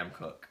 named Graham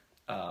Cook,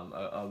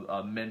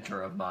 a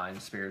mentor of mine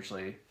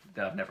spiritually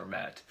that I've never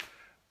met.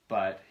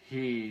 But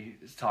he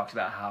talks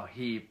about how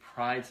he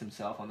prides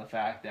himself on the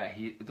fact that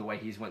the way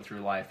he's went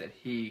through life, that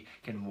he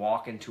can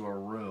walk into a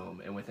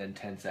room and within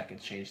 10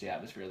 seconds change the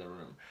atmosphere of the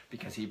room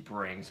because he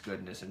brings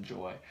goodness and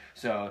joy.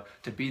 So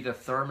to be the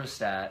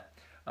thermostat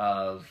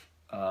of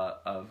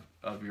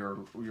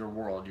your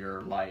world,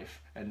 your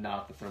life, and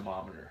not the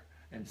thermometer,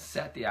 and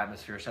set the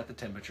atmosphere, set the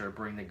temperature,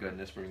 bring the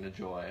goodness, bring the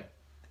joy,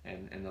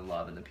 and the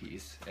love and the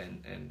peace,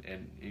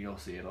 and you'll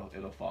see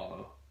it'll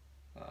follow.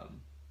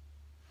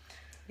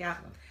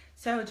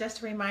 So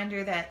just a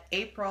reminder that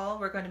April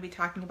we're going to be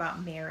talking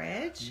about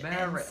marriage.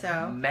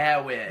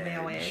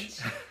 Marriage.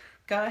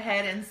 Go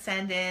ahead and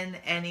send in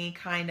any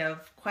kind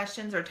of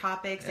questions or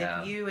topics.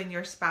 If you and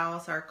your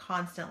spouse are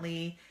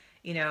constantly,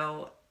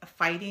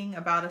 fighting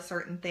about a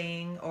certain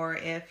thing, or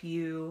if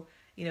you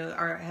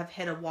have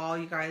hit a wall,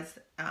 you guys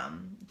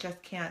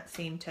just can't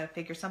seem to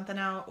figure something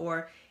out,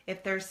 or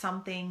if there's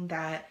something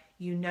that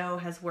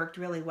has worked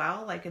really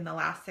well, like in the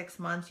last 6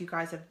 months, you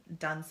guys have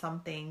done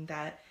something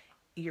that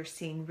you're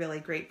seeing really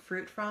great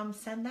fruit from,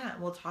 send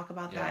that. We'll talk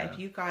about that. If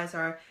you guys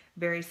are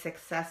very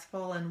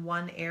successful in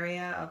one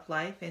area of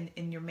life,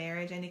 in your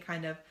marriage, any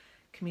kind of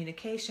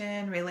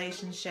communication,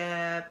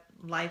 relationship,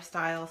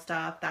 lifestyle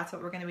stuff, that's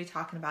what we're going to be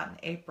talking about in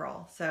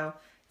April. So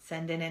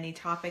send in any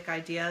topic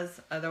ideas.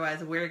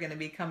 Otherwise, we're going to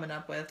be coming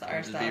up with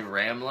our stuff. Be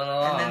rambling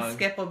along. And then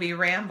Skip will be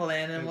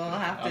rambling, and we'll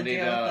have to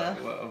deal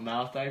with a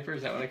mouth diaper.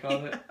 Is that what I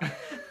call it?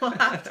 We'll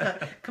have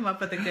to come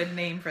up with a good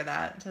name for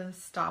that to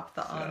stop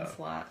the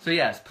onslaught. So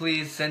yes,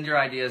 please send your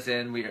ideas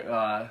in. We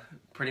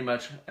pretty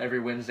much every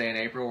Wednesday in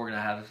April we're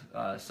going to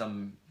have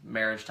some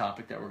marriage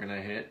topic that we're going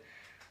to hit.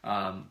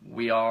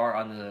 We are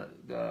on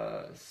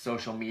the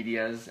social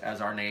medias as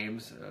our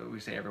names.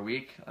 We say every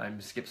week. I'm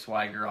Skip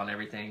Swiger on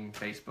everything,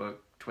 Facebook,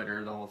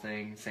 Twitter, the whole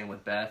thing. Same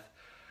with Beth.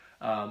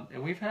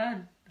 And we've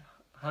had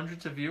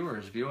hundreds of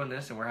viewers viewing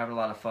this, and we're having a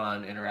lot of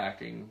fun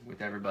interacting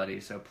with everybody.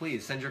 So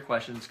please send your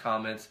questions,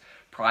 comments,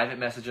 private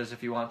messages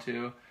if you want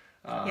to.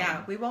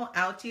 We won't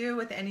out you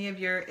with any of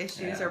your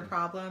issues or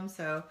problems.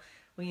 So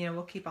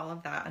we'll keep all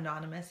of that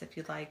anonymous if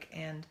you'd like,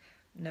 and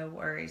no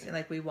worries.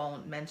 We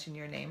won't mention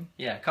your name.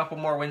 Yeah, a couple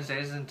more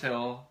Wednesdays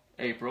until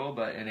April,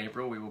 but in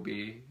April we will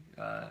be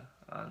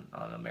on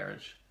a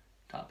marriage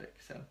topic.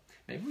 So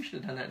maybe we should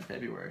have done that in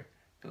February,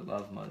 the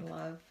love month.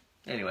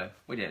 Anyway,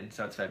 we didn't,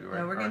 so it's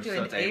February. No, we're going to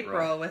do it in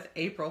April with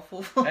April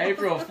Fools.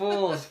 April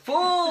Fools!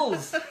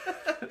 Fools!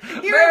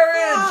 You're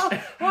marriage! A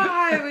fool.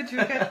 Why would you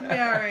get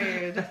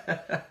married?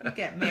 You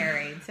get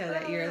married so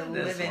that you're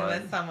living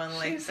with someone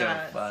like She's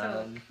that. So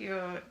fun. So cute.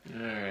 All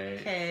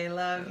right. Okay,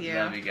 love you.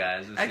 Love you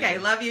guys.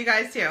 Love you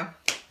guys too.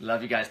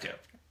 Love you guys too.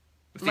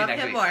 We'll love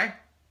him more.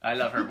 I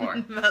love her more.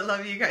 But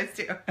love you guys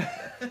too.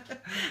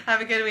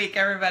 Have a good week,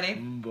 everybody.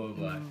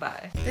 Bye-bye.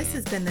 Bye. This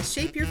has been the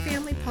Shape Your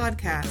Family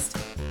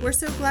podcast. We're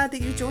so glad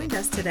that you joined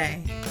us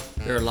today.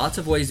 There are lots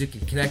of ways you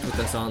can connect with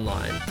us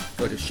online.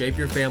 Go to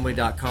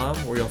shapeyourfamily.com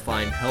where you'll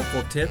find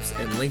helpful tips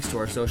and links to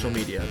our social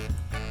media.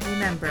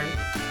 Remember,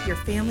 your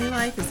family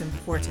life is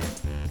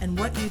important, and and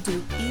what you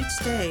do each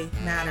day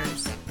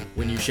matters.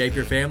 When you shape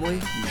your family,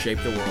 you shape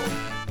the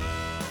world.